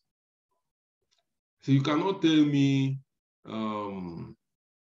date. So you cannot tell me, I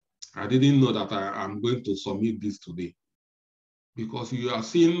didn't know that I'm going to submit this today. Because you are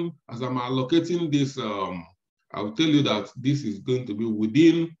seeing, as I'm allocating this, I'll tell you that this is going to be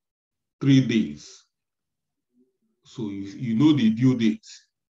within 3 days. So you know the due date.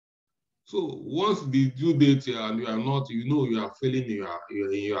 So once the due date and you are not, you are failing in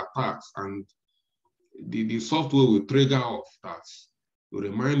your task, and the software will trigger off that. Will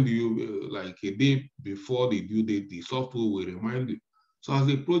remind you like a day before the due date, the software will remind you. So as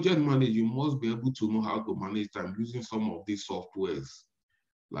a project manager, you must be able to know how to manage time using some of these softwares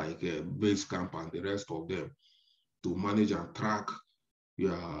like Basecamp and the rest of them to manage and track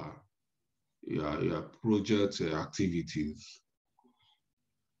your project activities.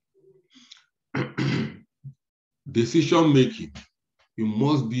 Decision making. You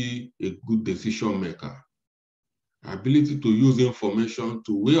must be a good decision maker. Ability to use information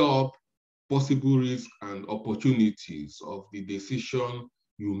to weigh up possible risks and opportunities of the decision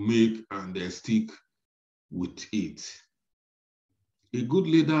you make and stick with it. A good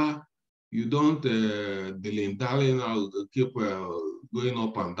leader, you don't dilly-dally now, keep going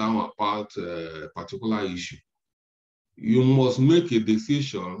up and down about a particular issue. You must make a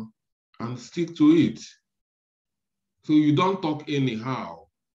decision and stick to it. So you don't talk anyhow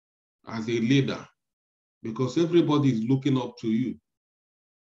as a leader, because everybody is looking up to you.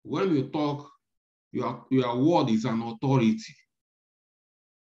 When you talk, your word is an authority.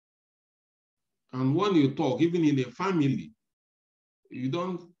 And when you talk, even in a family, you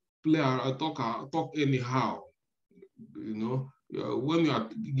don't talk anyhow. When you are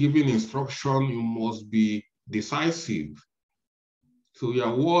giving instruction, you must be decisive. So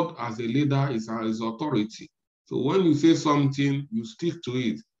your word as a leader is authority. So when you say something, you stick to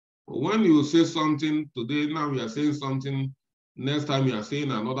it. But when you say something today, now you are saying something, next time you are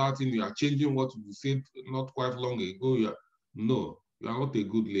saying another thing, you are changing what you said not quite long ago. No, you are not a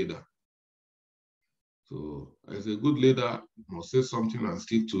good leader. So as a good leader, you must say something and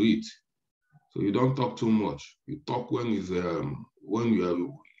stick to it. So you don't talk too much. You talk when it's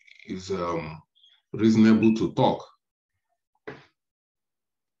reasonable to talk.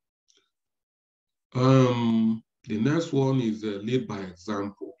 The next one is lead by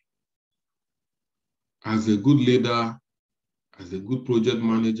example. As a good leader, as a good project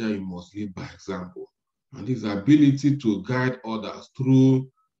manager, you must lead by example. And this ability to guide others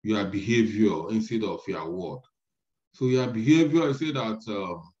through your behavior instead of your word. So your behavior, I say that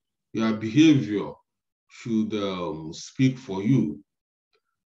your behavior should speak for you.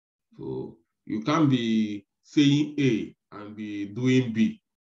 So you can't be saying A and be doing B.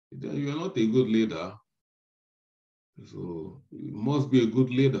 Then you are not a good leader. So you must be a good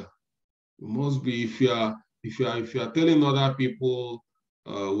leader. You must be, if you are telling other people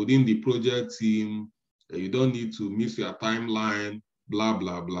within the project team, you don't need to miss your timeline, blah,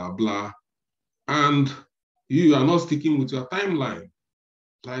 blah, blah, blah. And you are not sticking with your timeline.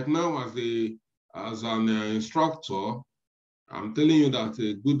 Like now as an instructor, I'm telling you that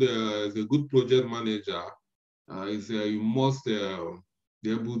as a good project manager, you must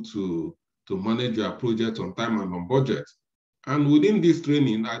be able to manage your project on time and on budget. And within this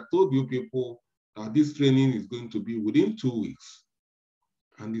training, I told you people that this training is going to be within 2 weeks.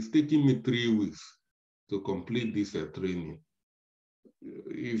 And it's taking me 3 weeks to complete this training.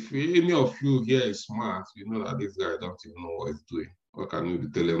 If any of you here is smart, you know that this guy don't even know what he's doing. What can you be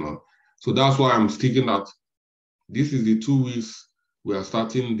telling him? So that's why I'm sticking that this is the 2 weeks we are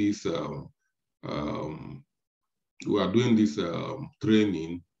starting this, we are doing this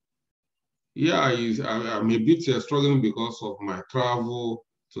training. Yeah, I'm a bit struggling because of my travel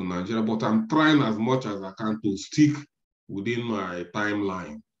to Nigeria, but I'm trying as much as I can to stick within my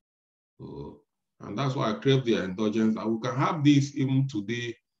timeline. And that's why I crave the indulgence that we can have this even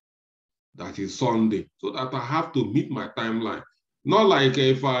today, that is Sunday, so that I have to meet my timeline. Not like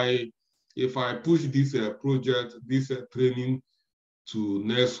if I push this project, this training to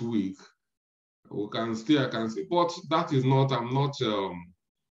next week, I can say, but that is not, I'm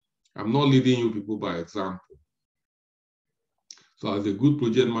not leading you people by example. So as a good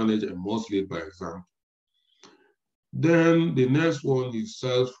project manager, I must lead by example. Then the next one is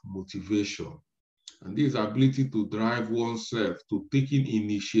self-motivation. And this ability to drive oneself to taking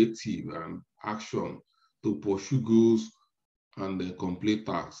initiative and action to pursue goals and complete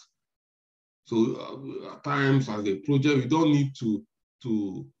tasks. So at times as a project, you don't need to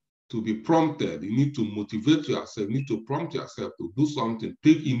be prompted. You need to motivate yourself. You need to prompt yourself to do something,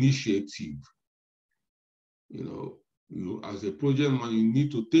 take initiative. As a project man, you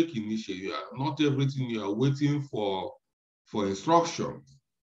need to take initiative. Not everything you are waiting for instructions.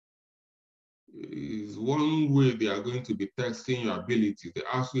 Is one way they are going to be testing your ability. They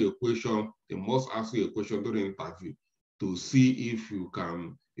ask you a question, they must ask you a question during the interview to see if you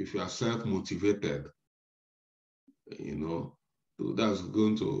are self-motivated. So that's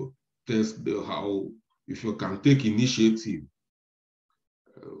going to test how if you can take initiative,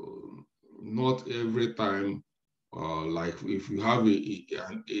 not every time, like if you have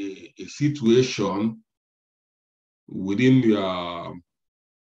a situation within your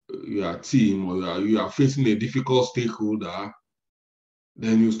team, or you are facing a difficult stakeholder,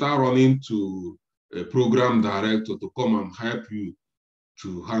 then you start running to a program director to come and help you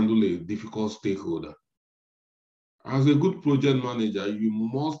to handle a difficult stakeholder. As a good project manager, you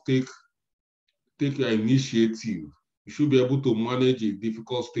must take your initiative. You should be able to manage a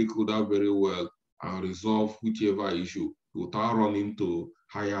difficult stakeholder very well and resolve whichever issue without running to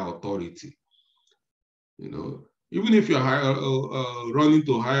higher authority. You know, even if you're running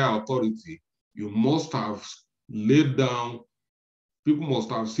to higher authority, you must have laid down, people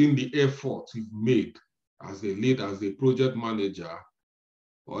must have seen the effort you've made as a lead, as a project manager,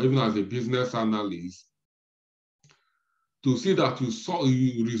 or even as a business analyst, to see that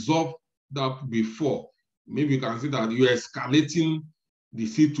you resolve that before. Maybe you can see that you're escalating the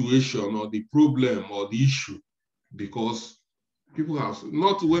situation or the problem or the issue, because people have,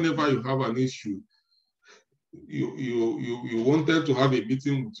 not whenever you have an issue, you wanted to have a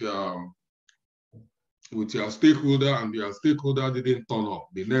meeting with your stakeholder, and your stakeholder didn't turn up.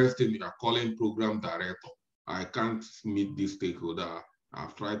 The next thing, you are calling program director. I can't meet this stakeholder.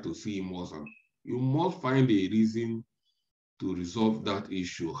 I've tried to see him once. You must find a reason to resolve that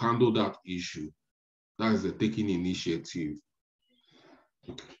issue, handle that issue. That is the taking initiative.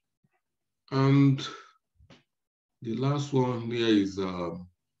 And the last one here is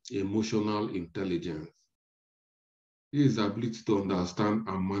emotional intelligence. This is the ability to understand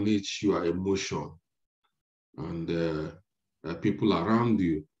and manage your emotion and people around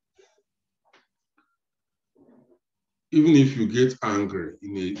you. Even if you get angry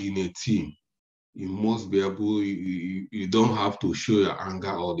in a team, you must be able, you don't have to show your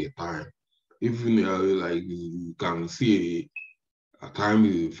anger all the time. Even like you can see a time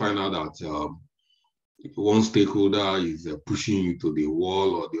you find out that one stakeholder is pushing you to the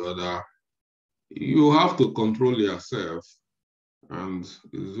wall or the other, you have to control yourself. And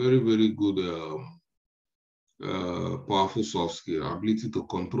it's very, very good, powerful soft skill, ability to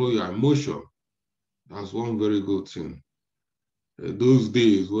control your emotion. That's one very good thing. Those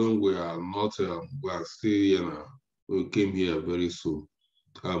days when we are not, we are still, you know, we came here very soon.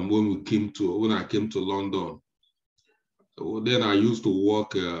 When I came to London, then I used to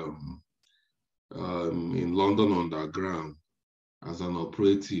work in London Underground as an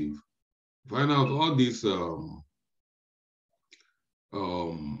operative. Find out all these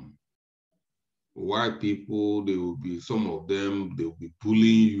white people, they will be, some of them, they will be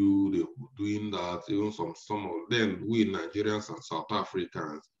bullying you, they will be doing that. Even some of them, we Nigerians and South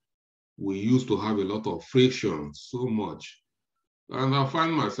Africans, we used to have a lot of friction, so much. And I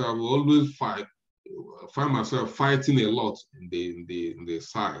find myself fighting a lot in the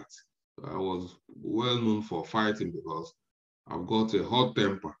site. I was well known for fighting because I've got a hot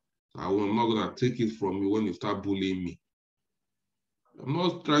temper. I'm not gonna take it from you when you start bullying me. I'm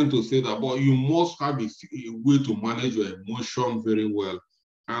not trying to say that, but you must have a way to manage your emotion very well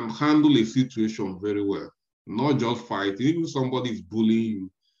and handle a situation very well. Not just fighting. Even if somebody is bullying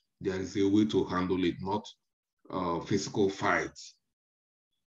you, there is a way to handle it, not physical fights.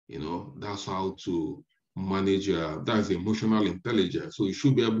 You know, that's how to manage that's emotional intelligence. So you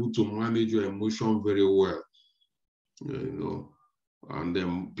should be able to manage your emotion very well. You know, and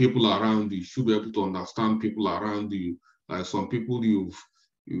then people around you should be able to understand people around you. Like some people you've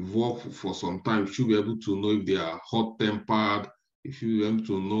worked for some time, should be able to know if they are hot-tempered, if you want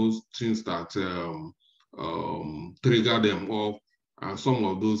to know things that trigger them off, and some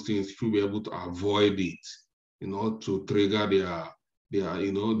of those things should be able to avoid it, you know, to trigger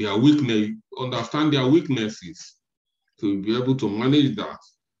their weakness, understand their weaknesses, to be able to manage that.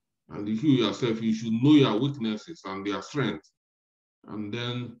 And if you yourself, you should know your weaknesses and their strengths, and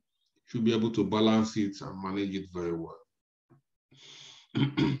then should be able to balance it and manage it very well.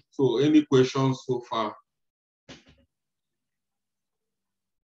 So any questions so far?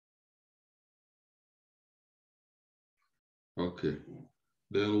 Okay,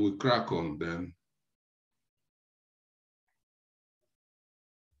 then we crack on then.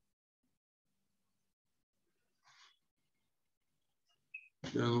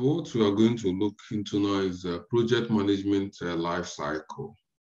 And what we are going to look into now is project management life cycle.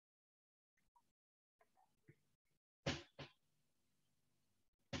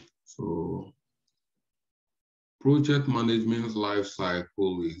 So project management life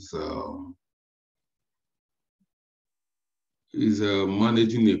cycle is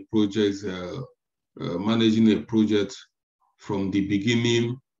managing a project from the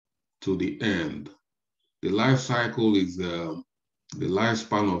beginning to the end. The life cycle is the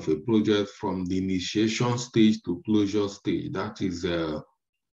lifespan of a project from the initiation stage to closure stage. That is the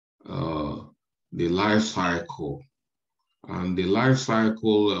life cycle. And the life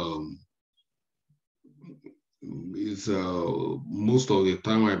cycle is most of the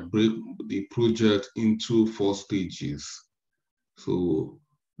time I break the project into 4 stages. So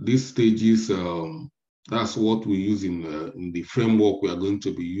these stages, that's what we use in the framework we are going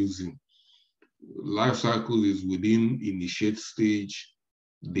to be using. Life cycle is within initiate stage,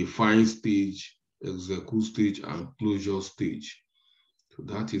 define stage, execute stage, and closure stage. So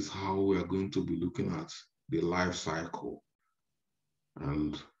that is how we are going to be looking at the life cycle.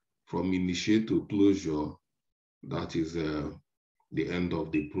 And from initiate to closure, that is the end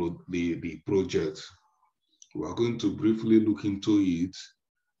of the project. We are going to briefly look into it,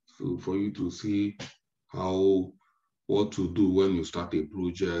 so for you to see what to do when you start a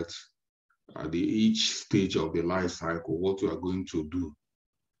project at each stage of the life cycle, what you are going to do.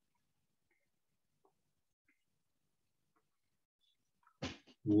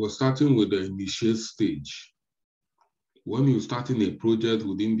 We're starting with the initiate stage. When you're starting a project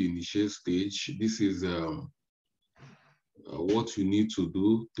within the initiate stage, this is what you need to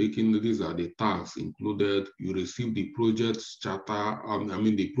do. These are the tasks included. You receive the project charter,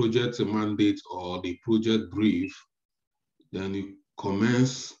 the project mandate or the project brief. Then you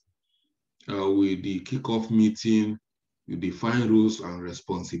commence with the kickoff meeting. You define roles and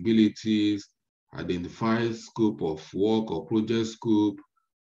responsibilities, identify scope of work or project scope,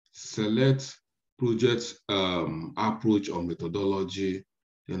 select project approach or methodology,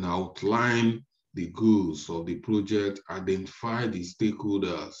 then outline the goals of the project, identify the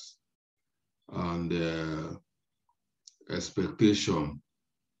stakeholders and expectation.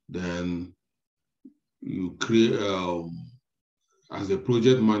 Then you create, as a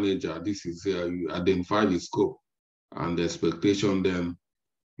project manager, this is you identify the scope and the expectation, then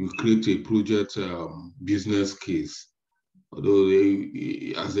you create a project business case. Although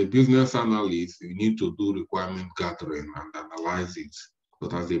as a business analyst, you need to do requirement gathering and analyze it.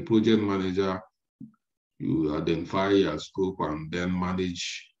 But as a project manager, you identify your scope and then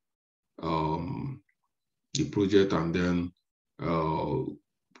manage the project and then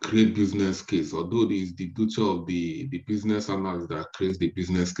create business case. Although it is the duty of the business analyst that creates the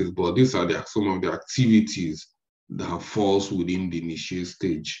business case, but these are some of the activities that falls within the initial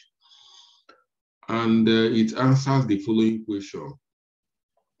stage. And it answers the following question.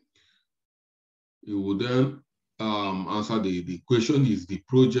 You will then answer the question: is the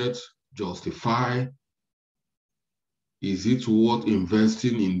project justify? Is it worth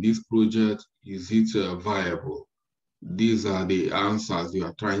investing in this project? Is it viable? These are the answers you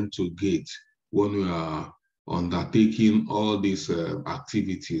are trying to get when you are undertaking all these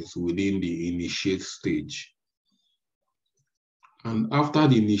activities within the initiate stage. And after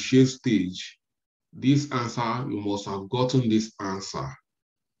the initiate stage, this answer, you must have gotten this answer.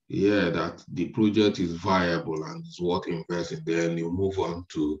 Yeah, that the project is viable and is worth investing. Then you move on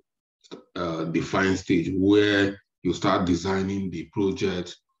to define stage, where you start designing the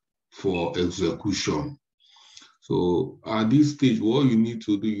project for execution. So at this stage, what you need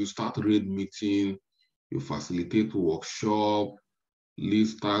to do, you start RAID meeting, you facilitate workshop,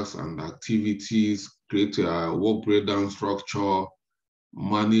 list tasks and activities, create a work breakdown structure,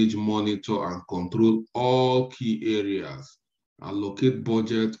 manage, monitor, and control all key areas, allocate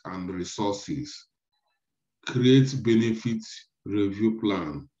budget and resources, create benefit review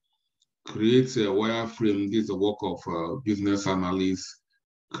plan, create a wireframe. This is the work of business analysts.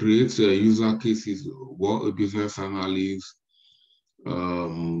 Create user cases, work a business analyst,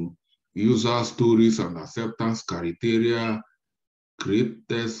 user stories and acceptance criteria, create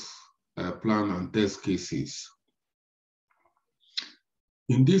test plan and test cases.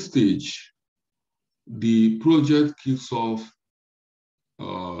 In this stage, the project kicks off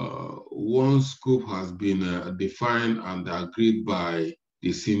once scope has been defined and agreed by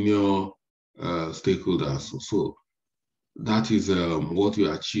the senior stakeholders. So that is what you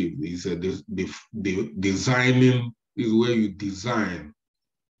achieve. Is the designing is where you design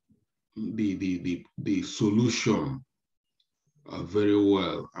the solution very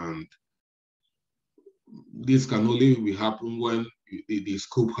well, and this can only happen when the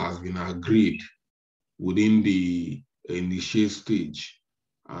scope has been agreed within the initial stage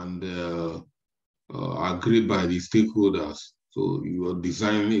and agreed by the stakeholders. So you are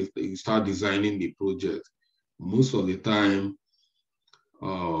designing, you start designing the project. Most of the time,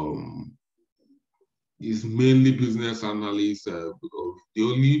 it's mainly business analysts, because the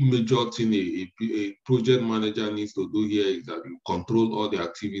only major thing a project manager needs to do here is that you control all the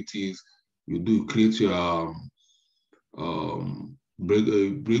activities, you create your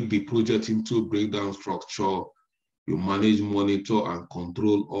break the project into breakdown structure. You manage, monitor, and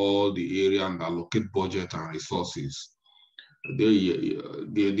control all the area and allocate budget and resources.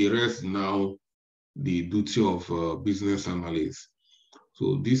 The rest now, the duty of business analyst.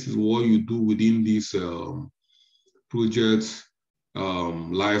 So this is what you do within this project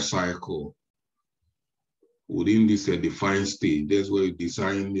life cycle. Within this defined stage, that's where you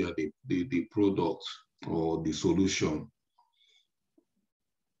design the product or the solution.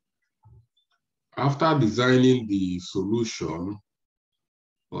 After designing the solution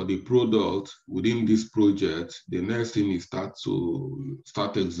or the product within this project, the next thing is start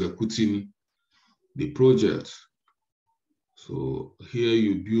executing the project. So here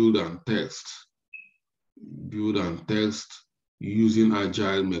you build and test using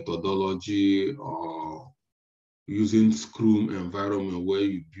agile methodology or using Scrum environment where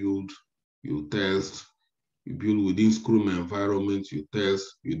you build, you test, you build within Scrum environment, you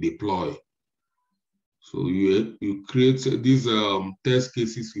test, you deploy. So you create these test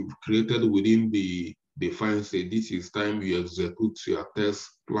cases you've created within the defined state. This is time you execute your test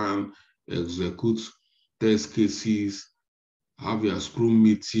plan, execute test cases, have your Scrum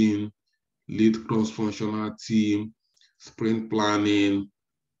meeting, lead cross-functional team, sprint planning,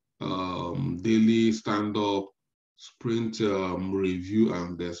 daily stand-up, sprint review,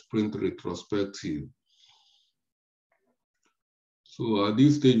 and the sprint retrospective. So at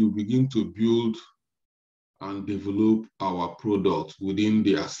this stage, you begin to build and develop our product within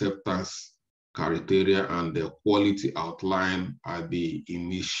the acceptance criteria and the quality outline at the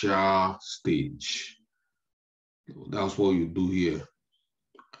initial stage. That's what you do here.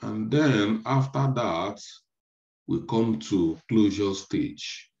 And then after that, we come to closure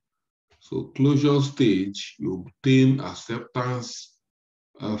stage. So closure stage, you obtain acceptance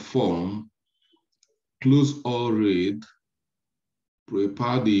form, close all RAID,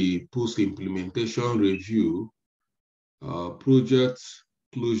 prepare the post-implementation review, project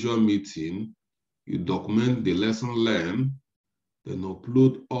closure meeting, you document the lesson learned, then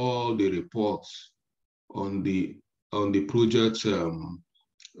upload all the reports on the project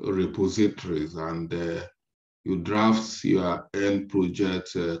repositories, and you draft your end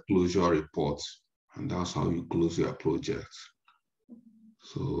project closure reports, and that's how you close your project.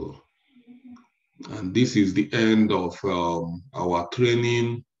 So, and this is the end of our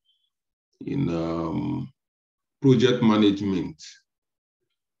training in project management.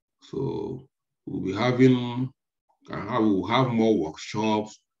 So we'll be having, we'll have more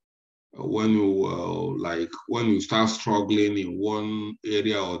workshops when you when you start struggling in one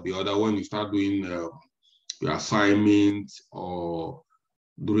area or the other, when you start doing your assignment or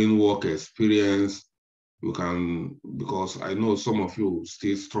during work experience, you can, because I know some of you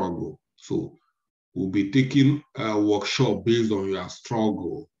still struggle. So we'll be taking a workshop based on your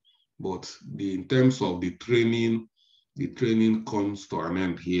struggle, but in terms of the training comes to an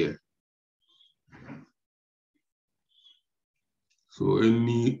end here. So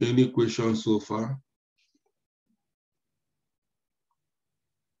any questions so far?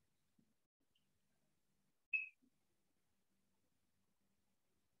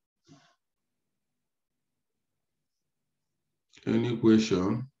 Any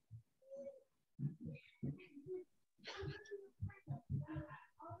question?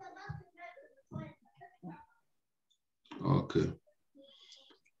 Okay.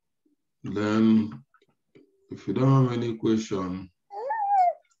 Then, if you don't have any question,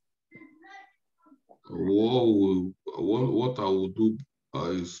 what I will do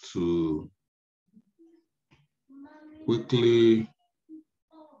is to quickly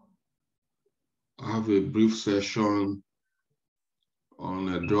have a brief session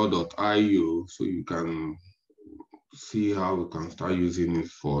on draw.io so you can see how we can start using it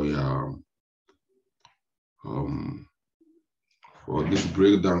for your for this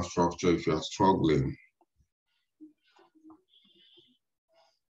breakdown structure if you are struggling.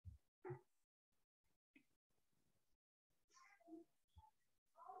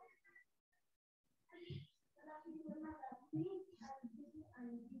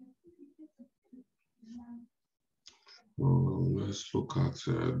 Let's look at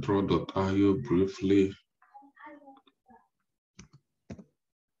draw.io briefly.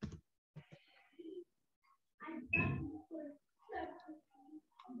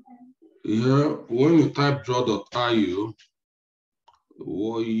 Here, when you type draw.io,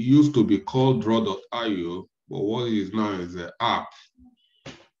 what used to be called draw.io, but what it is now is an app.diagram.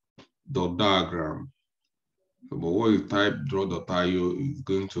 But what you type draw.io is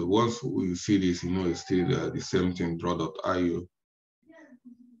going to, once we see this, you know, it's still the same thing, draw.io.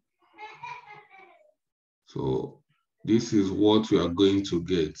 So this is what you are going to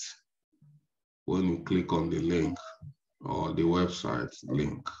get when you click on the link or the website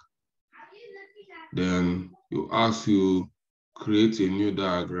link. Then you ask you create a new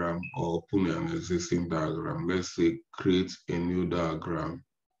diagram or open an existing diagram. Let's say create a new diagram.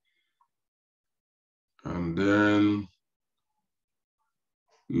 And then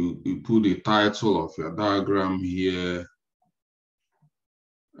you put the title of your diagram here.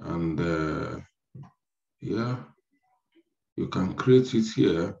 And yeah, you can create it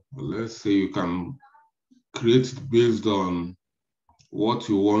here. Let's say you can create it based on what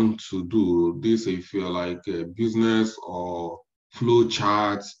you want to do. This, if you're like a business or flow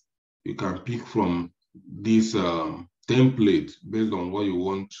chart, you can pick from this template based on what you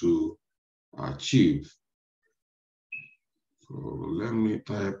want to achieve. So let me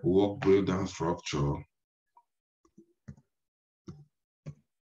type work breakdown structure.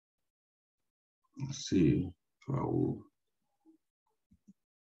 Let's see if I will.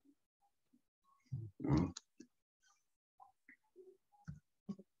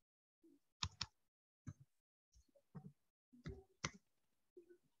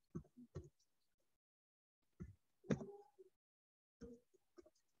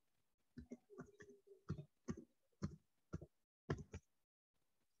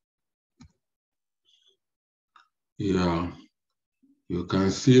 Yeah, you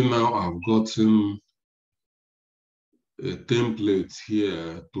can see now I've gotten a template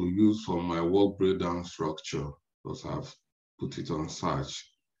here to use for my work breakdown structure because I've put it on search.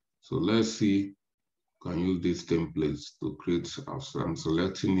 So let's see, can use these templates to create. I'm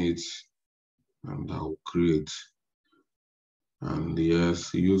selecting it and I'll create. And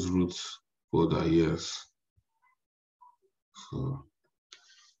yes, use root folder, yes.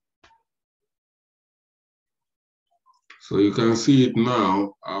 So you can see it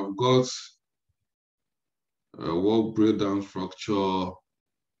now. I've got a work breakdown structure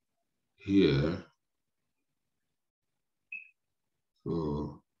here.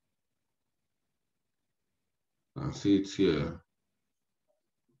 So you can see it here.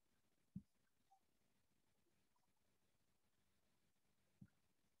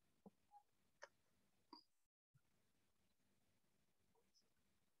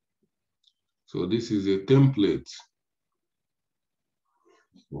 So this is a template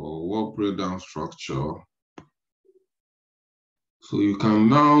for work breakdown structure. So you can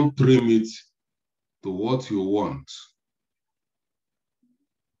now trim it to what you want.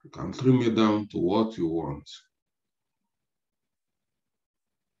 You can trim it down to what you want.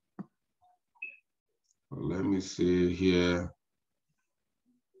 Let me say here,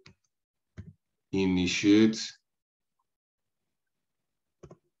 initiate.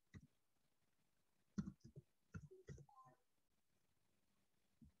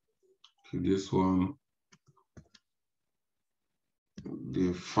 Okay, this one,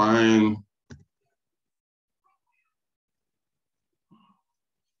 define.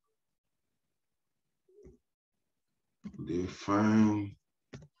 Define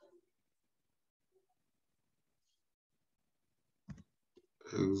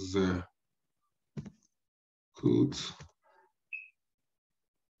execute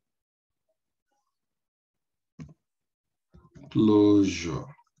closure.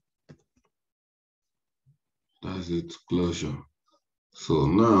 That's it, closure. So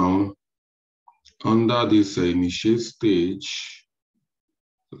now, under this initiate stage,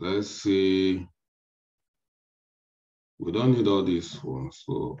 let's say we don't need all this one,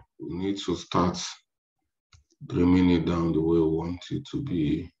 so we need to start trimming it down the way we want it to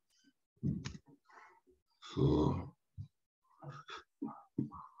be. So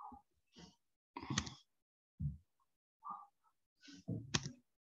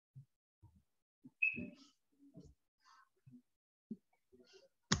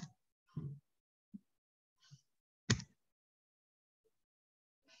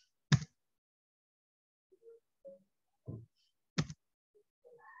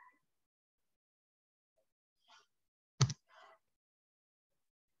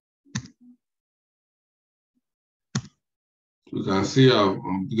you can see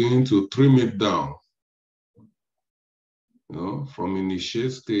I'm beginning to trim it down. You know, from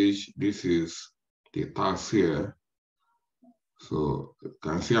initiate stage, this is the task here. So you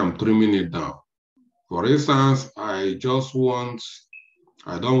can see I'm trimming it down. For instance, I don't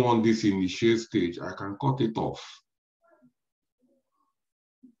want this initiate stage. I can cut it off.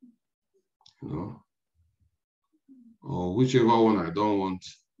 You know, or whichever one I don't want,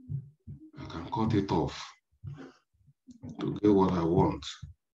 I can cut it off to get what I want.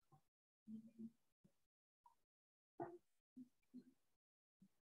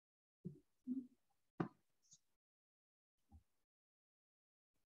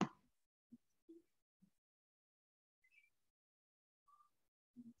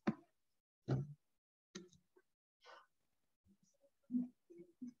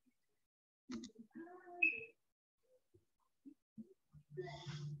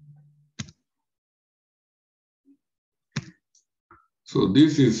 So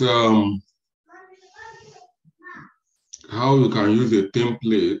this is how you can use a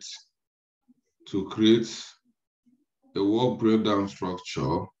template to create a work breakdown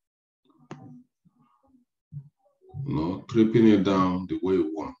structure, tripping it down the way you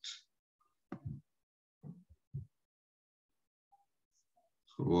want.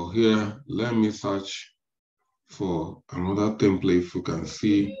 So well, here, let me search for another template. If you can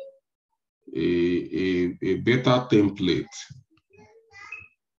see a better template.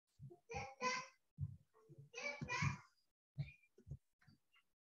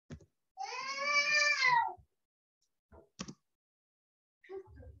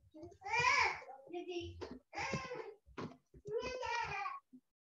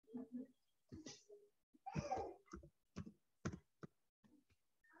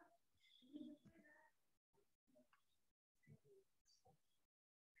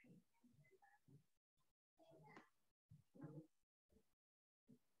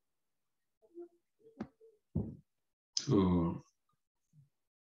 So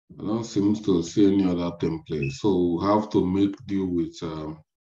I don't seem to see any other template. So we have to make do with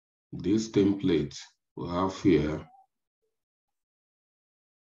this template we have here.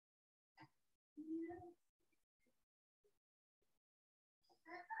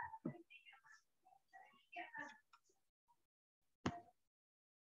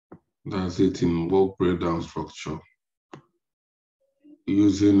 That's it in work breakdown structure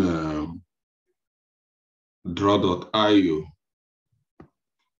using draw.io.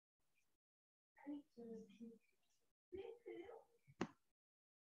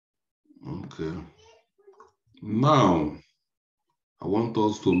 Okay. Now, I want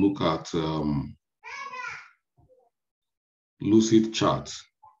us to look at lucid chart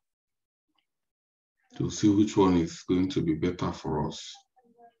to see which one is going to be better for us.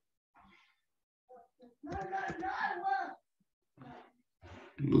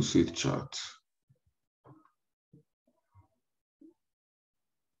 Lucid chart.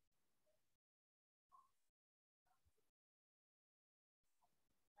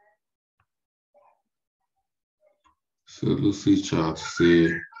 So lucid chart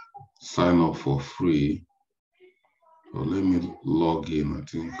say sign up for free. So let me log in. I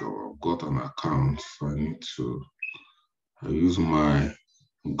think I've got an account, so I need to use my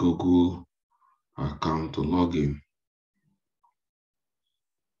Google account to log in.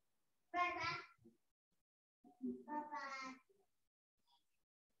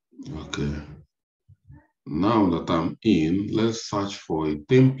 Okay. Now that I'm in, let's search for a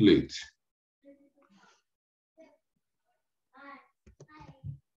template.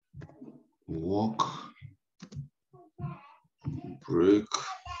 Work break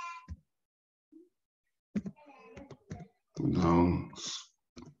down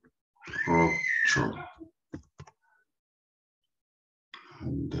structure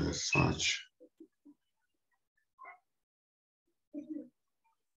and search.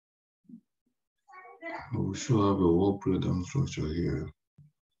 We should have a work breakdown structure here.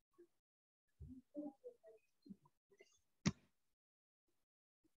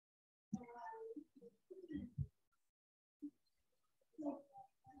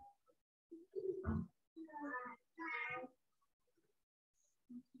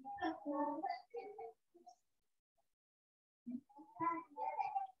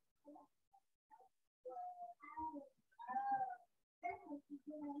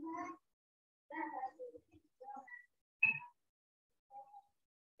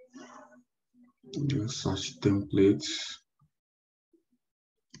 Just search templates.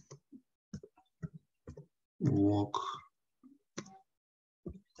 Work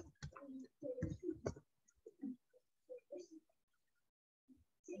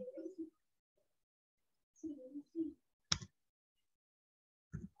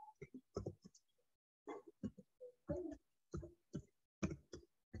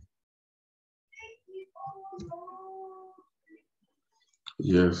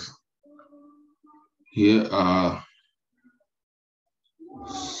yes. Here are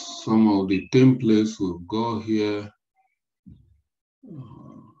some of the templates we've got here.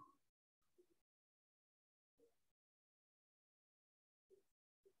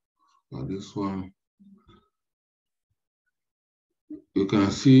 This one, you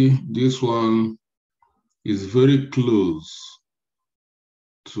can see this one is very close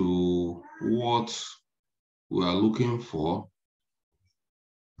to what we are looking for.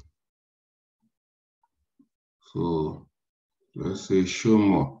 So let's say show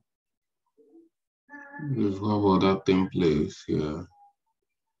more. We have other templates here.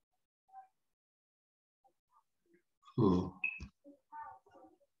 So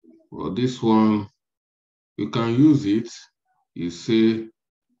for this one, you can use it you say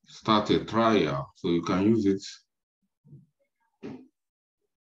start a trial, so you can use it.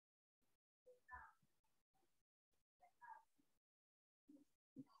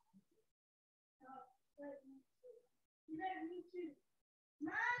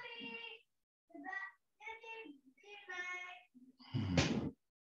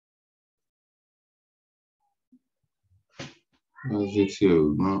 That's it here,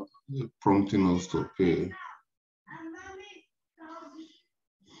 now prompting us to pay.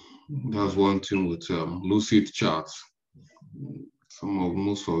 That's one thing with Lucid charts.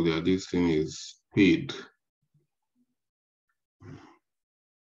 Most of their this thing is paid.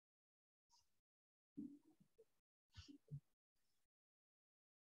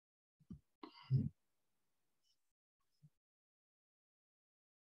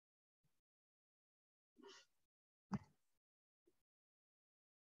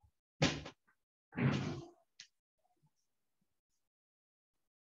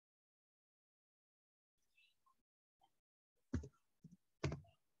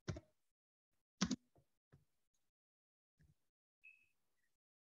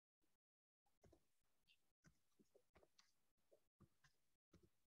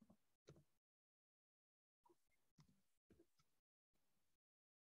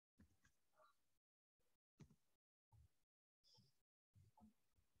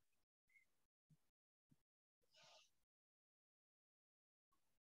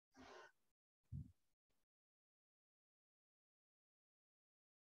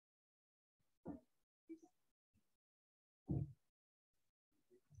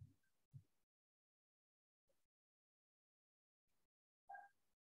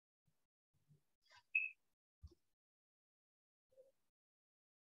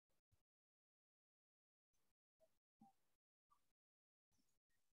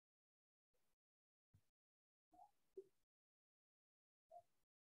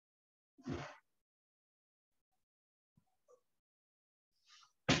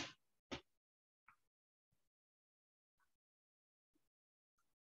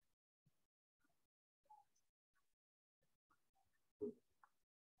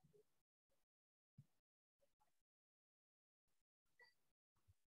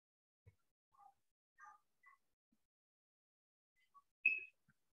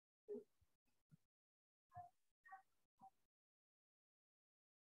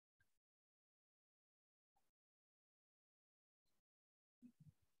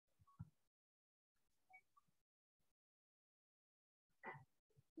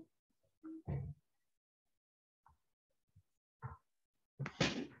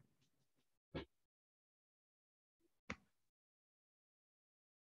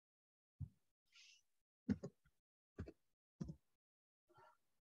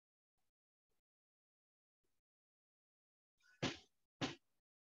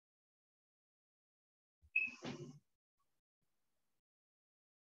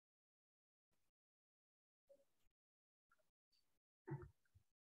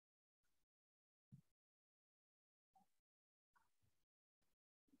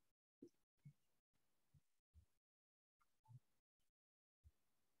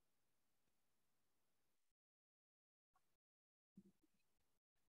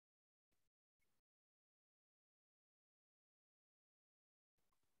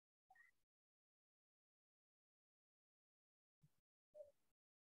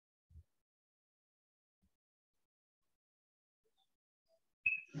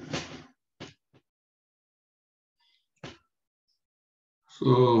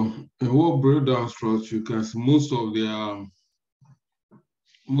 So in work breakdown structure, you can see most of their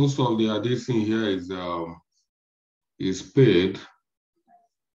this thing here is paid.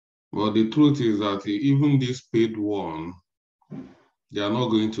 But the truth is that even this paid one, they are not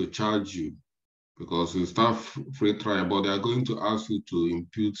going to charge you because you start free trial, but they are going to ask you to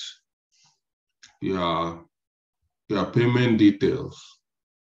input your payment details.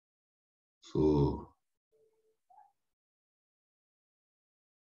 So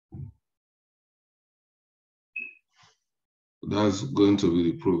that's going to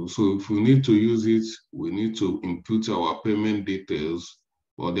be the proof. So if we need to use it, we need to input our payment details,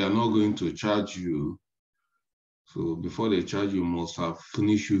 but they are not going to charge you. So before they charge, you must have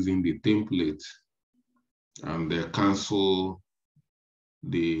finished using the template and they cancel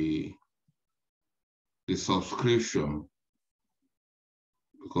the subscription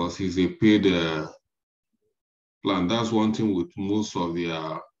because it's a paid plan. That's one thing with most of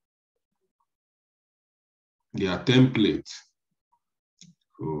their templates.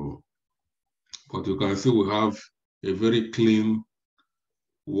 So, but you can see we have a very clean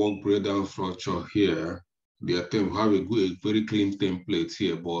work breakdown structure here. their have a very clean template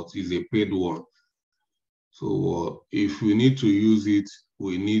here, but it's a paid one. So if we need to use it,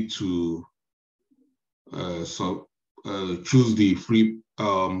 we need to choose the free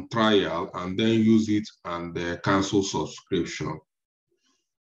trial and then use it and cancel subscription.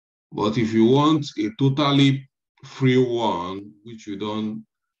 But if you want a totally free one, which you don't,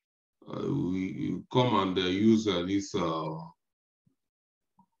 you come and use this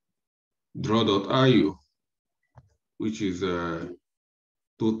draw.io, which is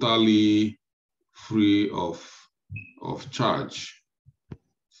totally free of charge.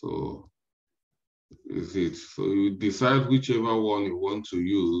 So is it. So you decide whichever one you want to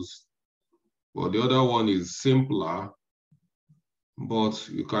use, but the other one is simpler, but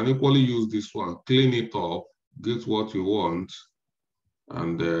you can equally use this one, clean it up, get what you want,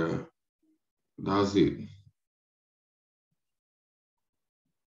 and that's it.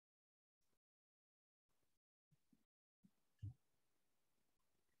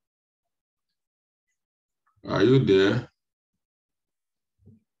 Are you there?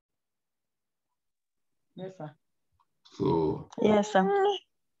 Yes, sir. So yes, sir.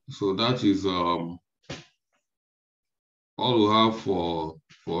 So that is all we have for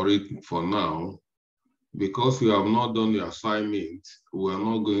it for now. Because you have not done the assignment, we are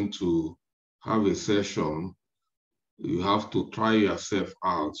not going to have a session. You have to try yourself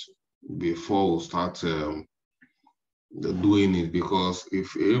out before we start doing it. Because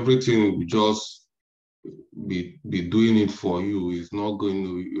if everything will just be doing it for you, is not going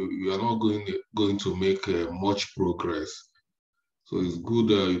to, you are not going to make much progress. So it's good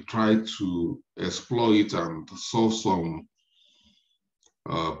you try to explore it and solve some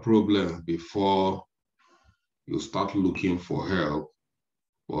problems before you start looking for help.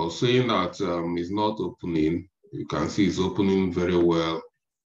 Well, saying that it's not opening, you can see it's opening very well.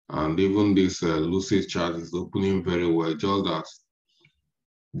 And even this Lucid chart is opening very well, just that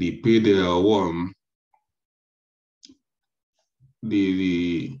the paid one,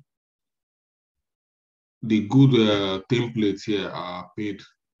 the good templates here are paid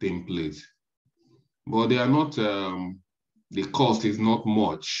templates, but they are not, the cost is not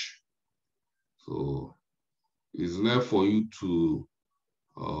much. So it's left for you to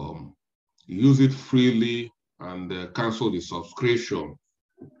use it freely and cancel the subscription.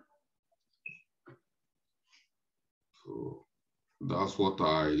 So that's what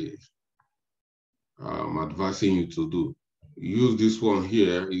I am advising you to do. Use this one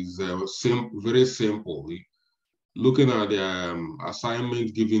here. Is very simple. Looking at the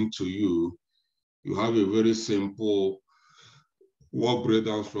assignment given to you, you have a very simple work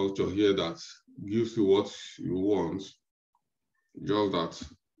breakdown structure here that gives you what you want. Just that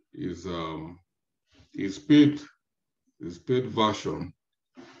is paid version,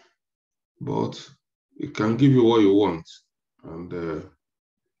 but it can give you what you want, and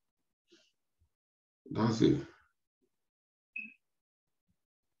that's it.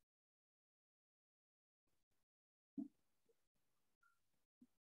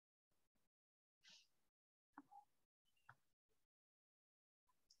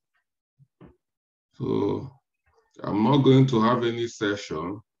 So I'm not going to have any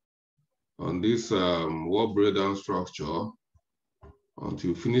session on this work breakdown structure until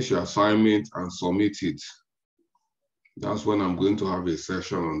you finish your assignment and submit it. That's when I'm going to have a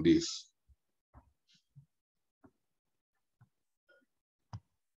session on this.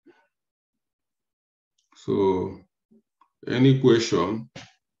 So, any question?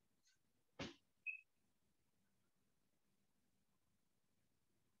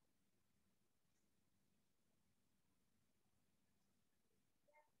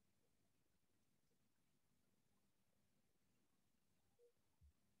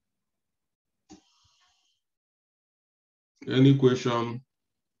 Any question?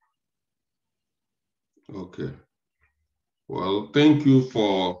 Okay. Well, thank you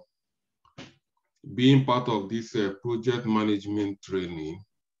for being part of this project management training.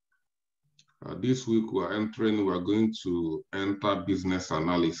 This week we're going to enter business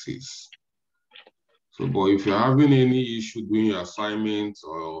analysis. So, but if you're having any issue doing your assignments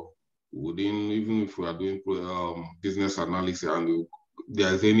or even if we are doing business analysis and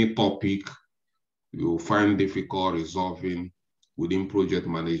there's any topic you find difficult resolving within project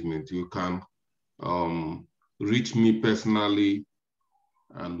management, you can reach me personally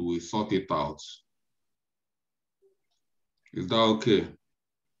and we sort it out. Is that okay?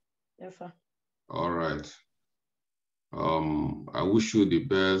 Yes, sir. All right. I wish you the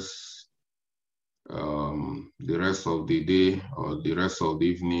best the rest of the day or the rest of the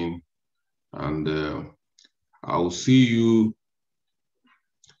evening, and I'll see you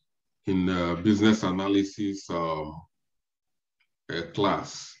in business analysis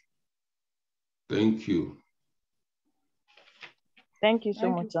class. Thank you. Thank you so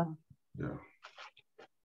much, sir. Yeah.